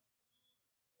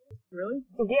 Really?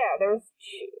 Yeah, there was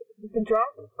the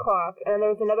drunk clock, and there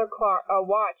was another clock, a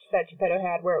watch that Geppetto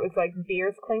had where it was like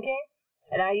beers clinking.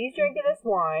 And now he's drinking this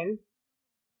wine.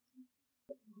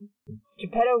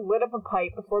 Geppetto lit up a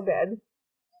pipe before bed.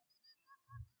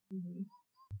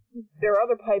 There are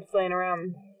other pipes laying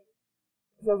around.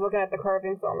 Because I was looking at the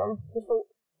carvings on them. Just a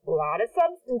lot of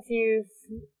substance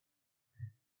use.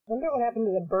 I wonder what happened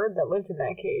to the bird that lived in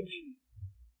that cage.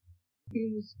 He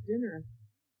was dinner.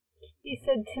 He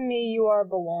said, to me, you are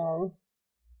belong.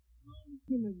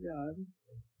 Oh my god.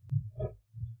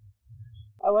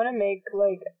 I want to make,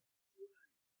 like,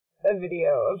 a video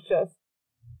of just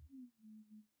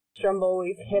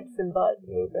Stromboli's hips and butt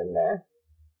moving there.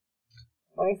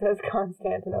 When he says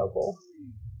Constantinople.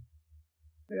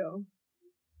 Yeah.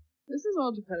 This is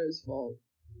all Geppetto's fault.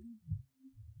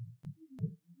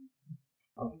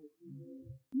 Oh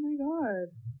my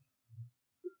god.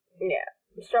 Yeah,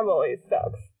 Stromboli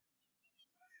sucks.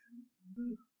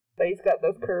 But he's got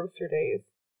those curves for days.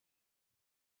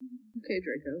 Okay,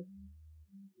 Draco.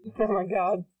 Oh my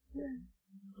god.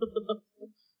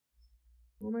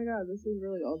 Oh my god, this is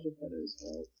really all Geppetto's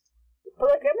fault. But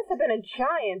like, that must have been a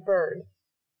giant bird.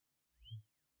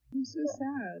 I'm so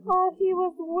sad. Oh, he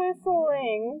was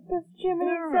whistling. Because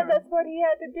Jiminy said that's what he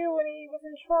had to do when he was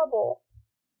in trouble.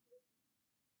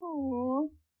 Aww.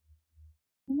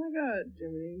 Oh my god,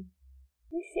 Jiminy.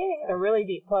 He's standing in a really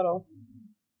deep puddle.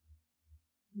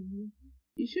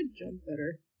 You should jump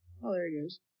better. Oh, there he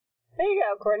goes. There you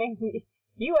go, Courtney.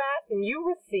 You asked and you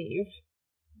received.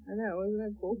 I know, wasn't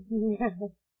that cool? Yeah.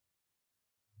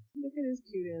 Look at his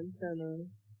cute antenna.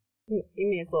 You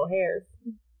mean his little hairs?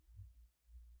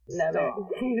 No,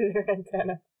 these are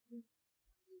antenna.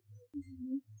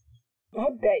 I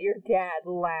bet your dad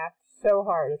laughed so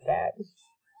hard at that.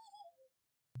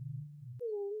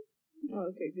 Oh,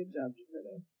 okay, good job,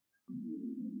 Geppetto.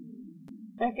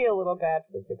 I feel a little bad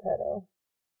for Geppetto.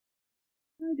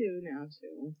 I do now,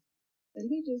 too. And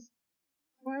he just...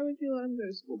 Why would you let him go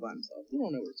to school by himself? You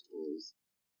don't know where school is.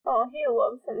 Oh, he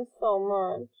loves him so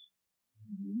much.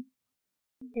 Mm-hmm.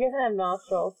 He doesn't have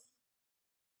nostrils.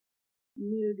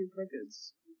 Neither do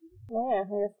crickets. Oh, yeah, I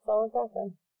guess it's all it's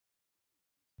open.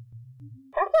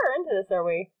 How far into this are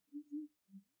we?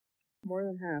 More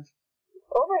than half.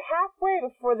 Over halfway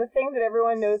before the thing that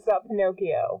everyone knows about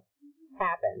Pinocchio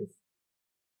happens.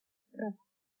 Yeah.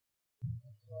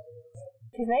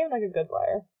 He's not even like a good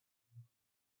liar.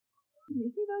 He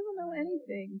doesn't know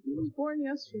anything. He was born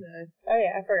yesterday. Oh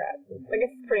yeah, I forgot. I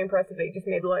guess it's pretty impressive that he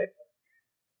just made life.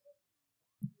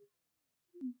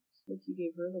 Like he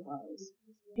gave her the wows.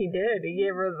 He did. He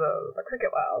gave her the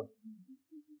cricket wows.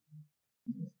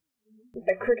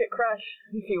 A cricket crush,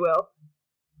 if you will.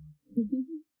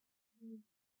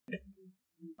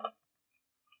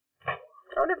 I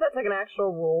wonder if that's like an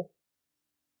actual rule.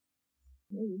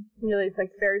 Maybe. Really, it's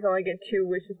like fairies only get 2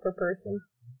 wishes per person.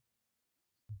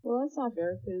 Well, that's not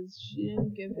fair, because she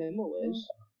didn't give him a wish.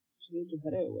 She gave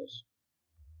Geppetto a wish.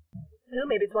 Ooh,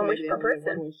 maybe it's 1 wish per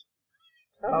person. Wish.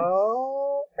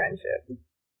 Oh, friendship.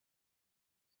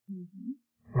 Mm-hmm.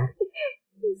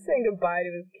 He's saying goodbye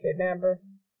to his kidnapper.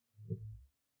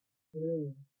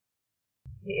 Ew.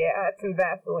 Yeah, that's some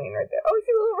Vaseline right there. Oh, you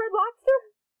see the little red lobster?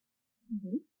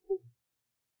 Mm-hmm.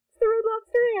 It's the red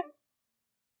lobster in.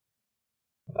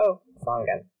 Oh, song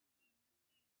again.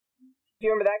 Do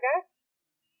you remember that guy?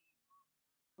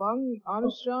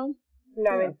 Honest John?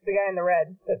 No, I mean, it's the guy in the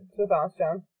red. That's with Honest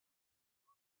John.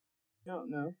 No,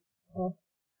 no. Oh.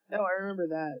 No, I remember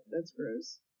that. That's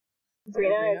gross.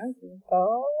 Green eyes.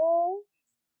 Oh.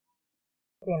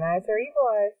 Green eyes are evil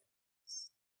eyes.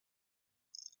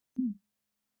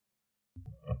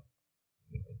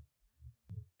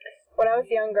 When I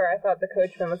was younger, I thought the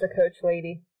coachman was a coach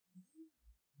lady.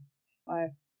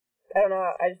 Why? I don't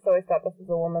know. I just always thought this was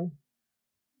a woman.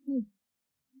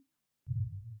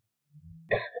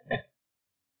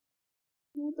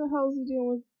 What the hell is he doing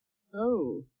with...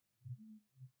 Oh.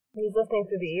 He's listening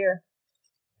through the ear.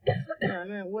 Yeah, I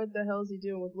mean, what the hell is he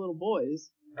doing with little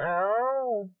boys?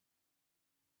 Oh.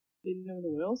 Feeding them the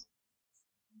whales?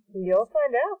 You'll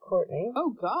find out, Courtney.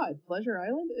 Oh God, Pleasure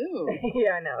Island? Ew.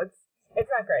 Yeah, I know. It's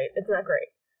not great. It's not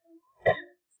great.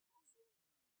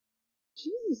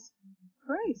 Jesus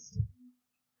Christ.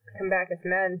 Come back as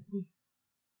men.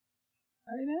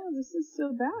 I know, this is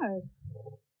so bad.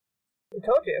 I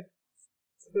told you.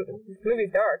 This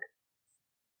movie's dark.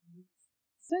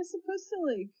 Is that supposed to,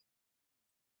 like...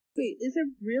 Wait, is it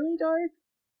really dark?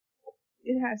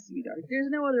 It has to be dark. There's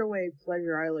no other way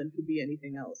Pleasure Island could be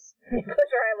anything else.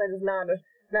 Pleasure Island is not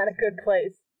a good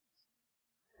place.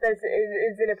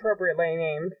 It's inappropriately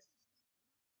named.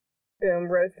 Boom,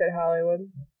 roasted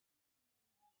Hollywood.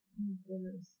 Oh,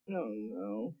 goodness. Oh,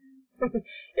 no.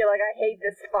 You're like, I hate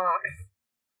this fox.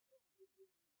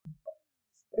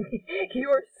 You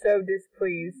are so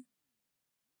displeased.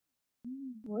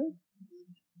 What?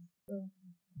 Oh.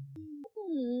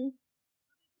 Oh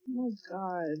my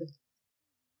God. It's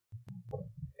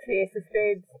the Ace of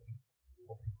Spades.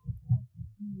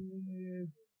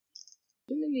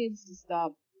 Jimmy needs to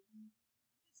stop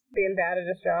Being bad at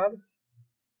his job.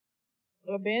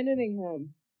 abandoning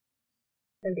him.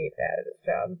 And being bad at his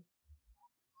job.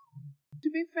 To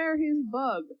be fair, he's a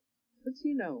bug. What's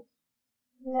he know?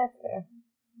 That's fair.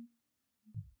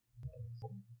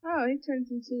 Oh, he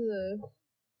turns into the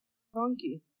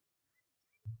donkey.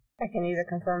 I can neither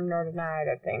confirm nor deny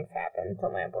that things happen to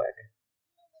Lampwick.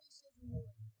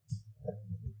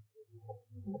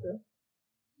 Okay.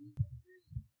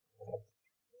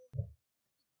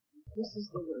 This is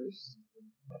the worst.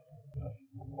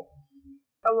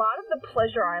 A lot of the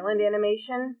Pleasure Island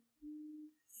animation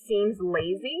seems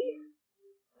lazy,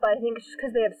 but I think it's just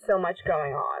because they have so much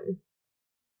going on.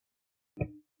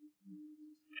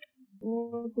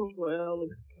 Well,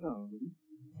 come.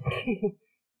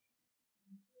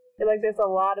 Feel like there's a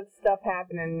lot of stuff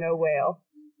happening, no whale.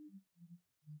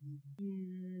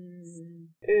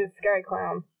 Ooh, scary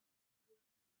clown.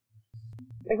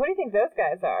 Like, what do you think those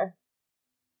guys are?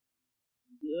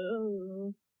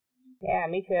 Yeah,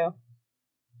 me too.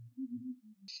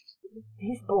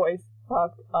 These boys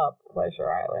fucked up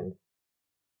Pleasure Island.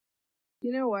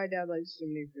 You know why Dad likes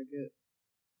Jiminy Cricket?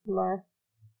 Why?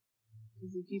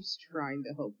 Because he keeps trying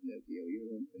to help Pinocchio, even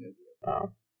when Pinocchio.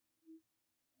 Oh.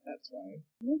 That's why.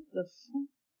 What the fuck?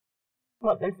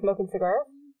 What, them smoking cigars?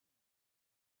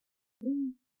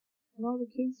 And all the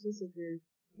kids disappeared.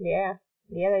 Yeah.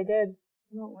 Yeah, they did.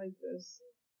 I don't like this.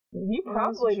 You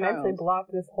probably mentally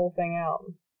blocked this whole thing out.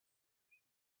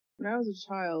 When I was a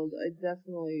child, I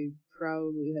definitely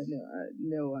probably had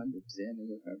no understanding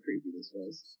of how creepy this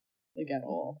was. Like, at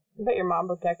all. I bet your mom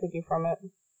protected you from it.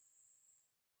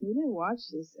 We didn't watch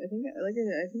this. I think I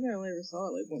only ever saw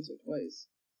it like once or twice.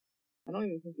 I don't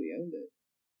even think we owned it.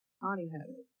 Connie had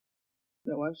it.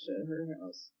 I watched it at her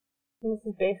house. This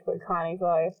is basically Connie's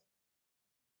life.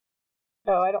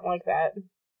 Oh, I don't like that.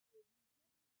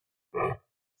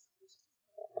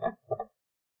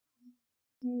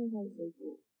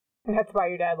 That's why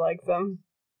your dad likes them.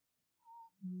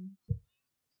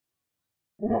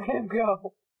 Look at him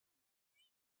go.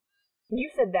 You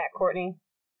said that, Courtney.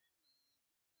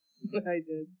 I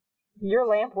did. You're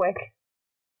Lampwick.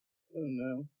 Oh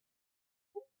no.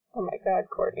 Oh my god,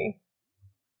 Courtney.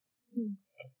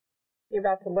 You're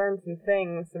about to learn some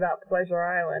things about Pleasure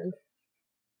Island.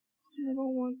 I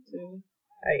don't want to.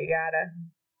 Oh, you gotta.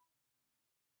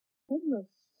 What the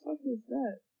fuck is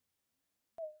that?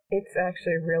 It's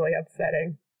actually really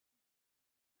upsetting.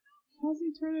 How's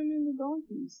he turn them into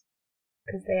donkeys?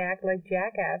 Because they act like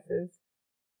jackasses.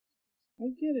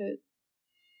 I get it.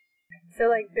 So,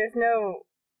 like, there's no...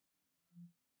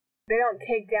 They don't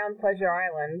take down Pleasure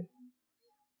Island.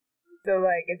 So,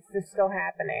 like, it's just still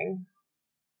happening.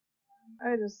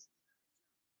 This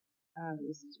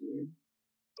is weird.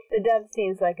 The dove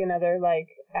seems like another, like,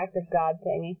 act of God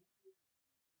thingy.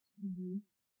 Mm-hmm.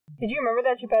 Did you remember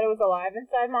that Geppetto was alive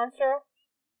inside Monstro?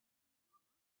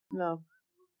 No.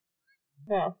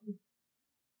 No.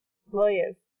 Well, he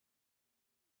is.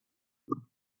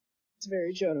 It's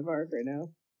very Joan of Arc right now.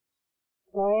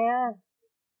 Oh, yeah.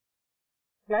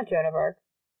 Not Joan of Arc.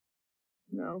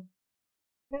 No.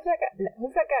 Who's that guy?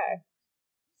 Who's that guy?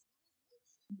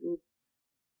 Oop.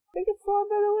 He gets swallowed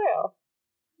by the whale.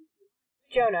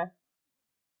 Jonah.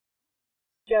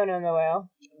 Jonah and the whale.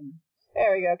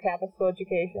 There we go, Catholic school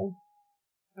education.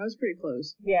 That was pretty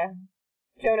close. Yeah.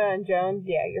 Jonah and Joan,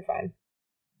 yeah, you're fine.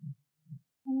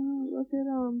 Oh, look at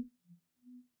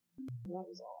That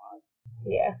was all odd.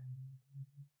 Yeah.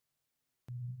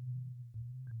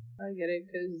 I get it,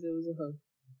 because it was a hook.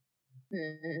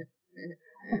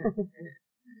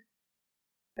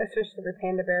 Those fish look like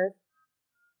panda bears.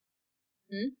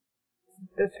 Hmm?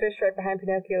 Those fish right behind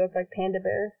Pinocchio look like panda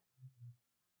bears.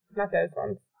 Not those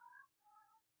ones.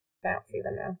 I don't see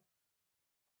them now.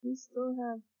 We still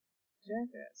have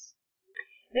Jackass.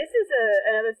 This is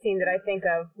another scene that I think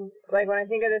of. Like, when I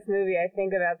think of this movie, I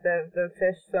think about the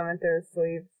fish swimming through his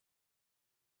sleeves.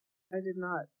 I did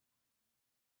not.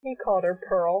 He called her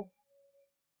Pearl.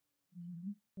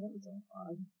 That was all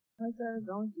odd. How's that a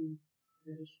donkey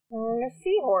fish? They're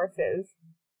seahorses.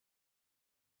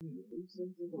 It looks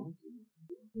like a donkey.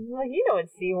 Well, you know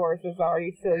what seahorses are,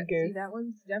 you silly goose. See, that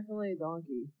one's definitely a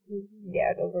donkey.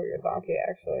 Yeah, those are a donkey,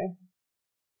 actually.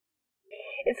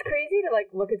 It's crazy to,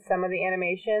 like, look at some of the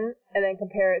animation and then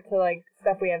compare it to, like,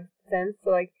 stuff we have since. So,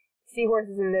 like,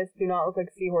 seahorses in this do not look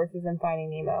like seahorses in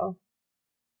Finding Nemo.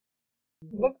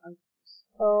 Look.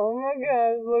 Oh my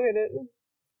god, look at it.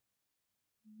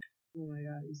 Oh my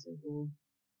god, he's so cool.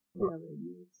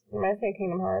 Am I saying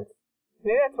Kingdom Hearts?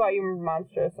 Maybe that's why you remember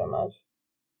Monstro so much.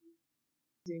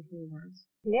 Kingdom Hearts?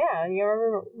 Yeah, you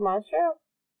remember Monstro?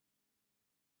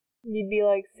 You'd be,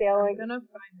 like, sailing... I'm gonna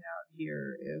find out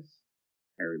here if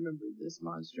I remember this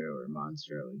Monstro or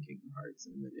Monstro in Kingdom Hearts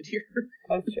in a minute here.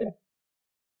 That's true.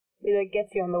 He, like,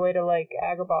 gets you on the way to, like,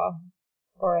 Agrabah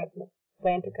or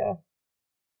Atlantica.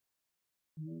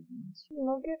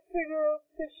 Look at Figaro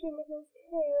fishing with his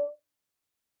tail.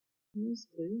 Who's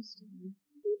this?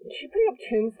 Did she pick up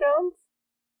tombstones?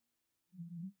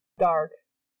 Dark.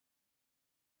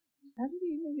 How did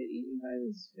he even get eaten by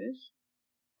this fish?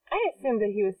 I assumed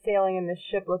that he was sailing in this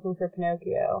ship looking for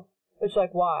Pinocchio. Which,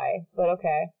 like, why? But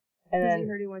okay. And then he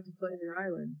heard he went to Pleasure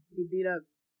Island. He beat up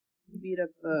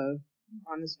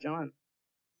Honest John.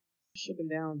 Shook him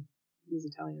down. He's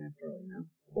Italian after all, you know.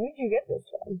 Where did you get this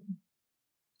from?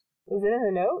 Was it in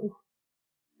the note?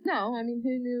 No, I mean,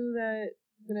 who knew that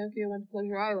Pinocchio went to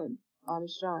Pleasure Island?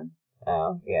 Honest John.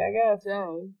 Oh, yeah, I guess.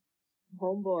 So,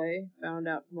 homeboy found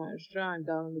out from Honest John,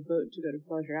 got on the boat to go to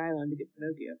Pleasure Island to get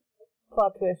Pinocchio.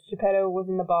 Plot twist, Geppetto was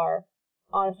in the bar.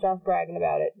 Honest John's bragging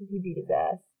about it. He beat his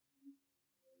ass.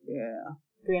 Yeah.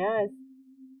 Green eyes.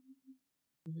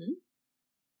 Mm-hmm.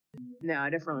 No, I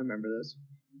definitely remember this.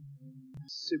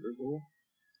 Super cool.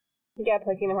 You gotta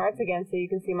play Kingdom Hearts again so you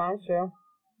can see Monstro.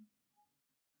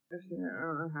 I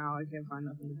don't know how. I can't find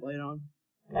nothing to play it on.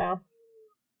 No.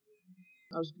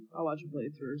 I'll watch a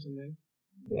playthrough or something.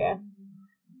 Yeah.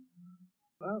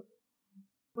 Well,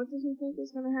 what did he think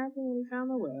was gonna happen when he found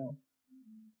the whale?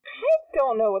 I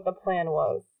don't know what the plan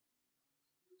was.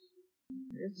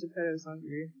 If Geppetto's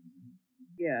hungry.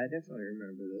 Yeah, I definitely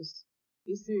remember this.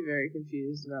 I used to be very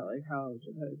confused about like how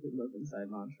Geppetto could live inside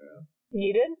Monstro.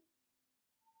 You did?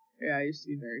 Yeah, I used to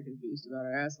be very confused about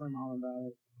it. I asked my mom about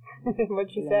it.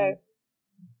 What'd she say?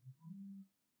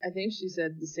 I think she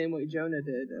said the same way Jonah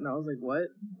did, and I was like,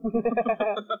 what?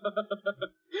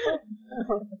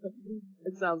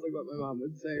 It sounds like what my mom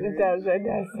would say. Right? It Right?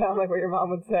 does sound like what your mom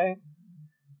would say.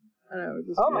 I know.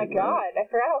 Oh my god, I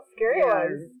forgot how scary it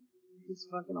was. It's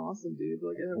fucking awesome, dude.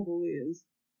 Look at how cool he is.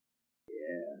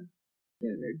 Yeah.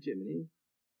 Get in there, Jiminy.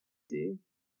 See?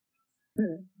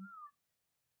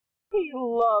 He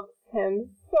loves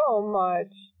him so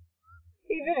much.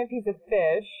 Even if he's a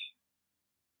fish.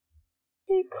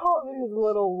 He calls him his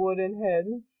little wooden head.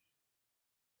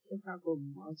 Look how cool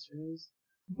Monstro is.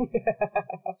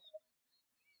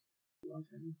 Love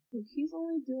him. Look, he's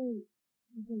only doing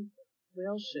fucking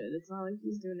whale shit. It's not like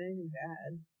he's doing anything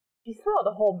bad. He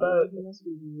swallowed a whole boat. He must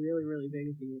be really, really big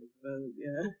if he ate a boat,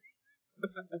 yeah.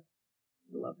 I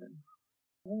love him.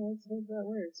 Oh, that's how that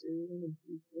works. You're gonna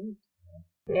be good.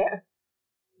 Yeah.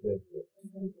 Cool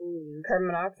Carbon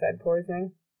monoxide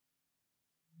poisoning.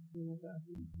 Oh my god.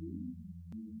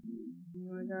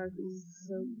 Oh my god, he's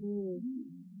so cool.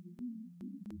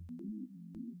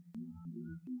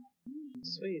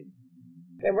 Sweet.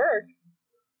 It worked.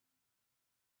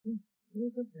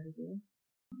 Look up there, dude.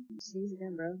 Sneeze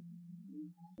again, bro.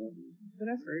 Good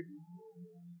effort.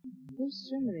 Where's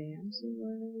Jiminy? I'm so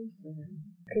worried for him.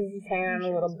 Because he's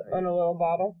hanging on a little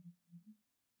bottle.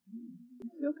 I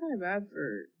feel kind of bad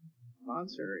for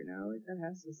Monstro right now. Like, that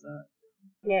has to suck.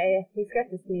 Yeah, he's got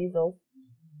the measles.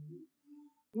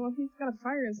 Well, he's got a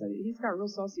fire inside it. He's got real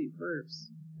saucy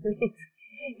burps.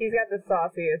 He's got the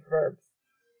sauciest burps.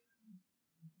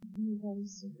 Oh my god,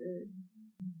 he's so big.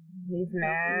 He's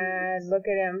mad. Look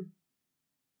at him.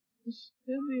 He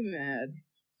should be mad.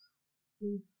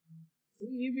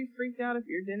 Wouldn't you be freaked out if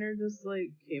your dinner just,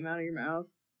 like, came out of your mouth?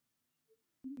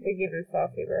 They give him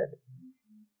saucy burps.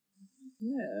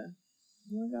 Yeah.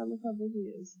 Oh my god, look how big he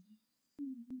is.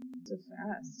 So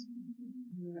fast.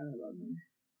 Oh my god, I love him.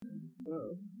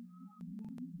 Whoa.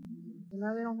 Well,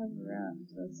 now they don't have a raft.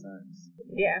 That sucks.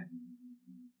 Yeah.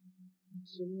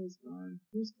 Jiminy's gone.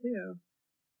 Where's Cleo?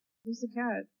 Where's the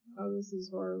cat? Oh, this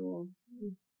is horrible.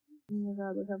 Oh my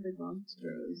god, look how big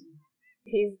Monstro is.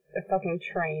 He's a fucking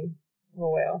train of a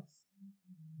whale.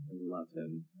 I love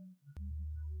him.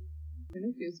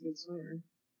 Pinocchio's a good swimmer.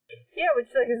 Yeah,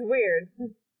 which like is weird.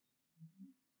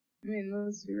 I mean,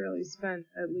 let's be real, he spent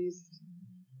at least,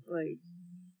 like,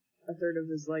 a third of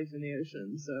his life in the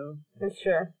ocean, so... That's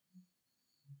true.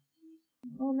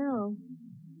 Oh no.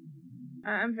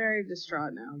 I'm very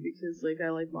distraught now, because, like, I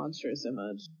like Monstro so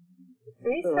much.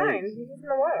 He's fine, he's just in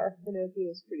the water.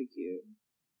 Pinocchio's pretty cute.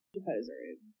 Geppetto's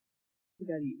alright. He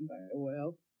got eaten by a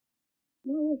whale.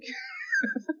 Oh, look.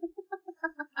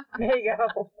 There you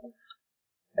go.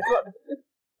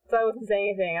 So I wasn't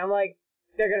saying anything. I'm like,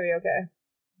 they're gonna be okay.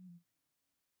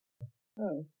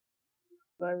 Oh.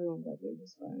 But everyone got there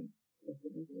just fine. Do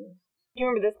you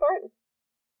remember this part?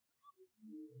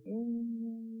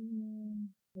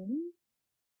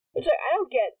 Which I don't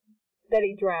get that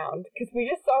he drowned, because we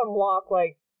just saw him walk,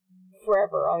 like,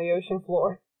 forever on the ocean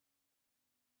floor.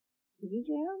 Did he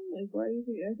drown? Like, why do you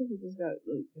think? I think he just got,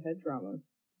 like, head trauma.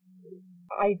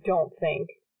 I don't think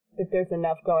that there's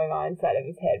enough going on inside of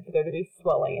his head for there to be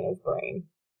swelling in his brain.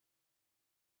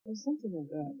 There's something like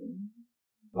that.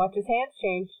 Watch his hands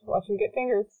change. Watch him get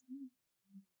fingers.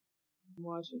 I'm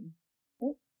watching.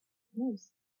 Oh,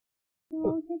 nice.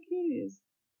 Oh, look how cute he is.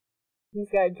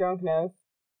 He's got a drunk nose.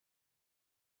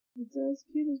 It's as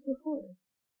cute as before.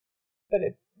 But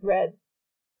it's red.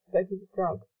 Like he's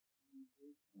drunk.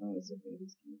 Oh, it's okay.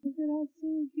 He's cute. Look at how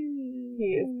silly cute he is. He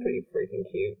is pretty freaking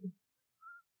cute.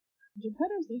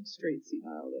 Geppetto's like straight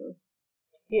senile though.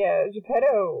 Yeah,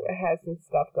 Geppetto has some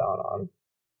stuff going on.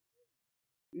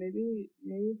 Maybe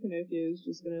Pinocchio is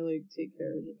just gonna like take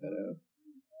care of Geppetto.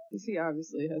 Because he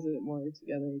obviously has it more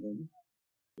together than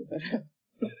Geppetto.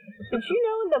 Did you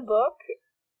know in the book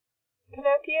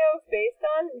Pinocchio is based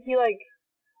on, he like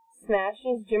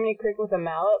smashes Jiminy Cricket with a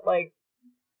mallet like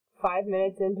 5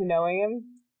 minutes into knowing him?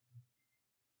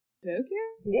 Pinocchio?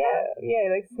 Yeah, he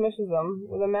like smashes him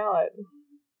with a mallet.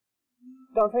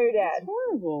 Don't tell your dad. That's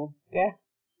horrible. Yeah.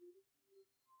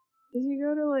 Does he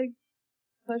go to like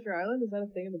Pleasure Island? Is that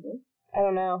a thing in the book? I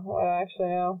don't know. I don't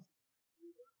actually know.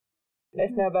 I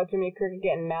just know about Jiminy Cricket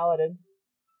getting malleted.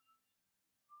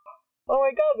 Oh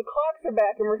my god, the clocks are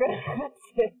back and we're gonna miss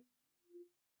it.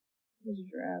 There's a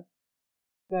giraffe.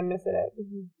 I'm missing it.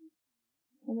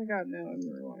 Oh my god, no, I'm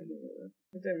rewinding it.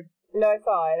 Right there. No, I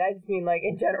saw it. I just mean, like,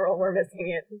 in general, we're missing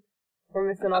it. We're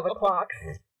missing all the clocks.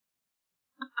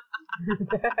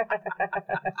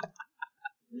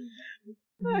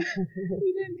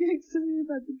 You didn't get excited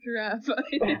about the giraffe.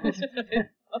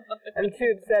 I'm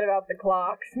too upset about the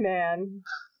clocks, man.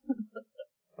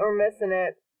 We're missing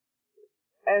it.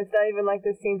 And it's not even like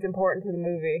this scene's important to the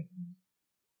movie.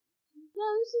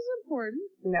 No, this is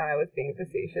important. No, I was being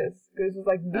facetious. This is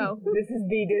like, this is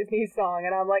the Disney song,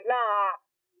 and I'm like, nah!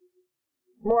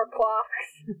 More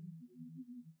clocks!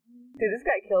 Dude, this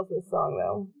guy kills this song,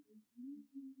 though.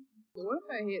 What if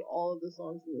I hate all of the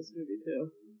songs in this movie,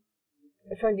 too?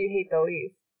 Which one do you hate the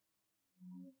least?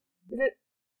 Could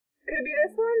it be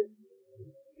this one?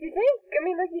 Do you think? I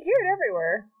mean, like, you hear it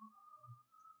everywhere.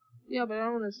 Yeah, but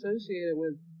I don't associate it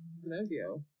with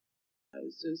Pinocchio. I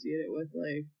associate it with,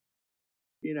 like,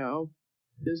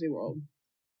 Disney World.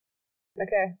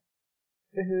 Okay.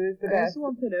 So who's the I best? guess the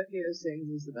one Pinocchio sings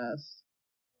is the best.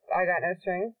 I Got No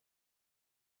Strings?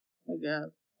 I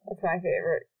guess. That's my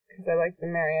favorite, because I like the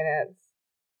marionettes.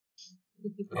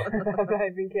 I'm not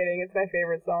even kidding, it's my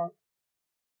favorite song.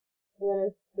 And then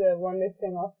it's the one they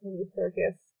sing off in the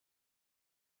circus.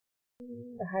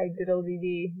 The high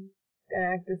diddle-dee-dee.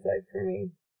 Gonna act this like for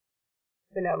me.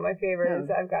 But no, my favorite is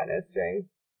I've Got No Strings.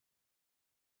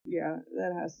 Yeah,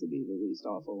 that has to be the least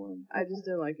awful one. I just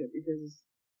didn't like it because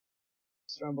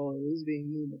Stromboli was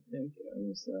being mean to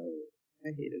Pinocchio, so I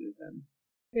hated it then.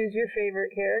 Who's your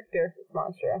favorite character? It's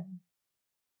Monstro.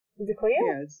 Is it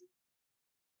Cleo?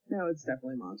 Yeah, it's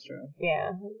definitely Monstro.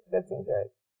 Yeah, that seems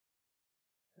right.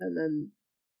 And then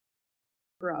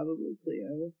probably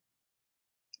Cleo.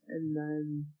 And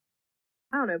then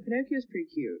I don't know, Pinocchio's pretty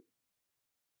cute.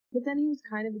 But then he was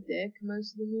kind of a dick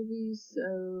most of the movie,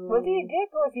 so... Was he a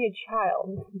dick or was he a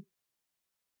child?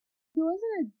 He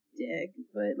wasn't a dick,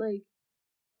 but, like,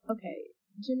 okay,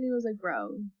 Jiminy was like,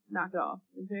 bro, knock it off.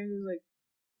 And Pinocchio was like,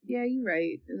 yeah, you're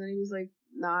right. And then he was like,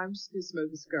 nah, I'm just gonna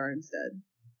smoke a cigar instead.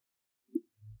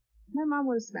 My mom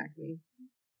would have smacked me.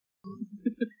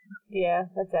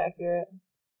 Yeah, that's accurate.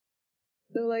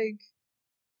 So, like,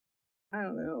 I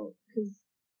don't know, because...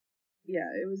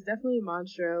 Yeah, it was definitely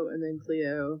Monstro, and then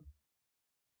Cleo,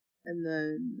 and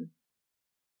then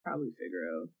probably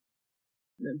Figaro,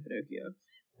 and then Pinocchio.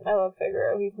 I love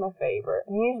Figaro. He's my favorite.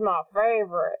 He's my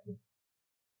favorite.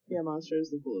 Yeah, Monstro's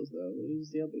the coolest, though. Did you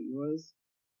see how big he was?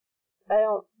 I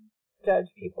don't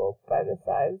judge people by the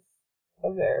size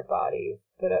of their bodies,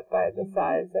 but by the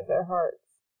size of their hearts.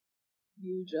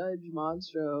 You judge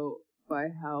Monstro by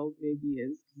how big he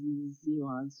is, because he's a sea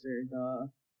monster,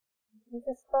 duh. He's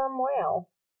a sperm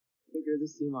whale. The bigger the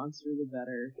sea monster, the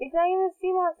better. He's not even a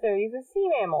sea monster. He's a sea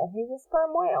mammal. He's a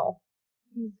sperm whale.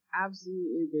 He's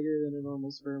absolutely bigger than a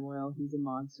normal sperm whale. He's a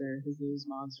monster. His name's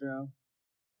Monstro.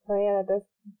 Oh yeah, that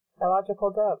logic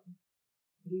holds up.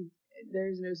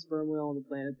 There's no sperm whale on the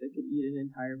planet that could eat an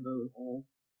entire boat whole.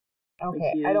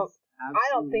 Okay, like, I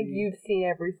don't think you've seen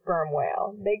every sperm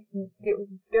whale. I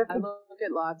look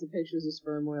at lots of pictures of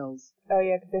sperm whales. Oh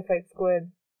yeah, because they fight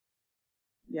squid.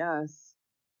 Yes.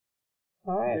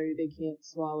 Alright. They can't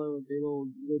swallow a big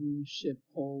old wooden ship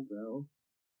hole, though.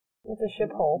 What's a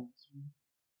ship hole?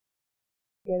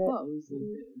 Get it? Well, it was like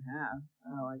bit in half.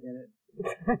 Oh, I get it.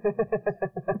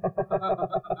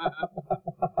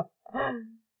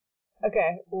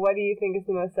 Okay, what do you think is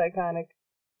the most iconic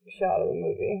shot of the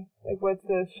movie? Like, what's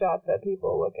the shot that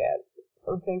people look at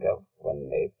or think of when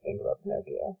they think about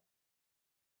Pinocchio?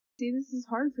 See, this is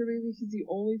hard for me because the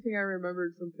only thing I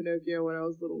remembered from Pinocchio when I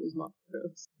was little was Monstro.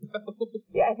 So.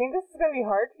 Yeah, I think this is gonna be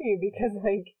hard for you because,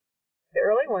 like, the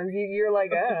early ones, you're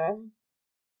like, I don't know.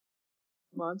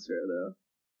 Monstro, though.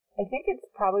 I think it's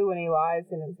probably when he lies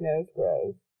and his nose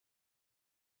grows.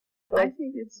 But, I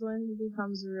think it's when he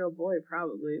becomes a real boy,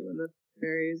 probably, when the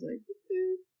fairy's like,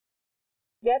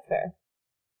 yeah, that's fair.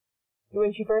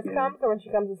 When she first comes or when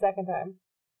she comes the second time?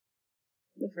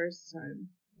 The first time.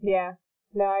 Yeah.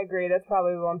 No, I agree. That's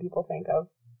probably the one people think of.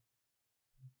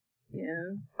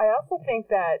 Yeah. I also think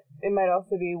that it might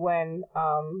also be when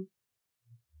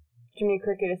Jiminy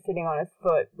Cricket is sitting on his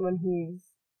foot when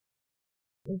he's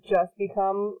just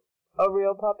become a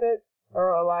real puppet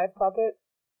or a live puppet.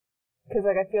 Because,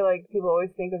 like, I feel like people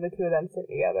always think of the two of them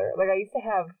sitting together. Like, I used to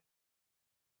have...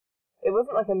 It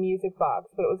wasn't like a music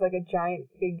box, but it was like a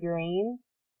giant figurine.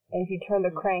 And if you turned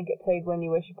the crank, it played When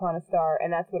You Wish Upon a Star,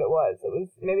 and that's what it was.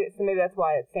 Maybe that's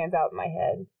why it stands out in my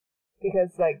head.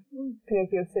 Because, like,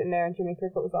 Pinocchio was sitting there and Jiminy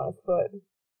Cricket was on his foot.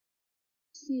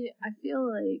 See, I feel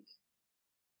like,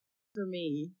 for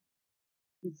me,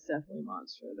 it's definitely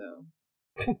Monstro, though.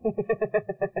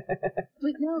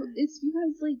 But no, it's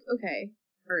because, like, okay,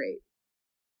 alright.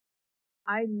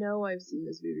 I know I've seen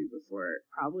this movie before,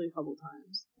 probably a couple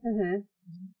times. Mm-hmm.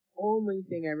 Only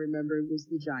thing I remembered was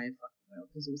the giant fucking whale,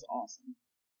 because it was awesome.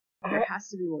 There has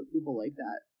to be more people like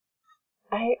that.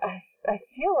 I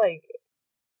feel like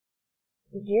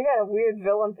you got a weird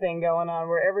villain thing going on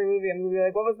where every movie I'm gonna be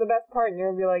like, what was the best part? And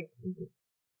you're gonna be like,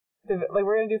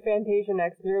 we're gonna do Fantasia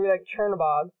next, and you're gonna be like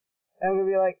Chernobog, and I'm gonna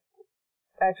be like,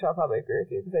 actually, I'll probably agree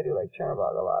with you because I do like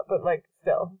Chernobog a lot, but like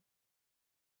still.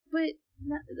 But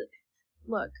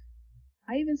look,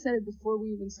 I even said it before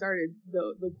we even started.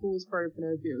 The coolest part of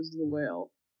Pinocchio is the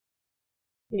whale.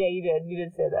 Yeah, you did. You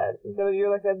did say that. So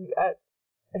you're like that.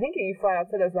 I think you flat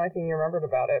out said that's the only thing you remembered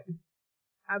about it.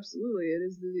 Absolutely, it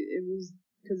was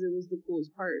because it was the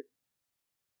coolest part.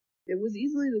 It was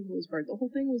easily the coolest part. The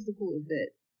whole thing was the coolest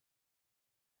bit.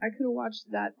 I could have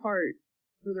watched that part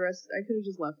for the rest. I could have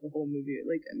just left the whole movie.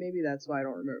 Like, maybe that's why I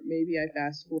don't remember. Maybe I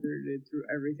fast forwarded through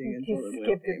everything until the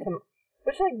whale came.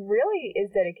 Which, like, really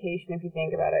is dedication if you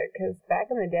think about it. Because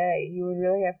back in the day, you would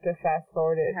really have to fast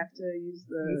forward it. You have to use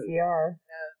the VCR.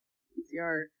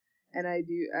 VCR. And I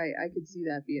could see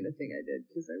that being a thing I did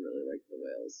because I really liked the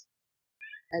whales.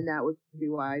 And that would be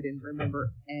why I didn't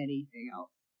remember anything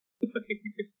else.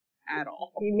 At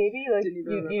all. Maybe, like, you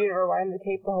didn't rewind the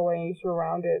tape the whole way and you just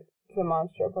rewound it to the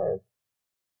Monstro part.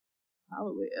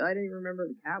 Probably. I didn't even remember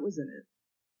the cat was in it.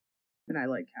 And I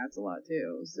like cats a lot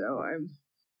too, so I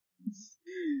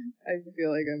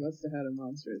feel like I must have had a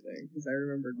Monstro thing, because I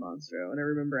remembered Monstro, and I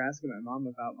remember asking my mom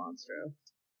about Monstro.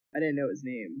 I didn't know his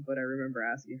name, but I remember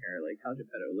asking her, like, how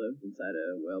Geppetto lived inside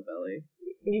a whale belly.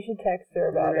 You should text her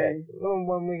about it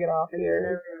when we get off here.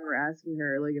 And then I remember asking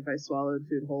her, like, if I swallowed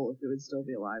food whole, if it would still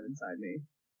be alive inside me.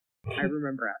 I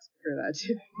remember asking her that,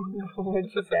 too.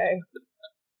 What'd you say?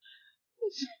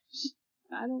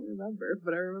 I don't remember,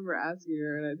 but I remember asking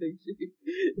her, and I think she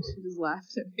just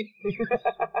laughed at me.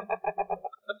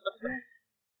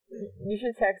 You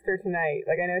should text her tonight.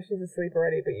 Like, I know she's asleep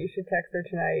already, but you should text her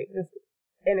tonight, just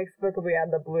inexplicably out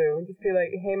of the blue. Just be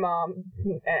like, hey, Mom,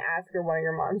 and ask her one of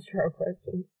your Monstro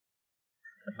questions.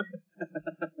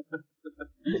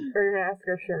 Or even ask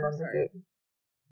her if she remembers it.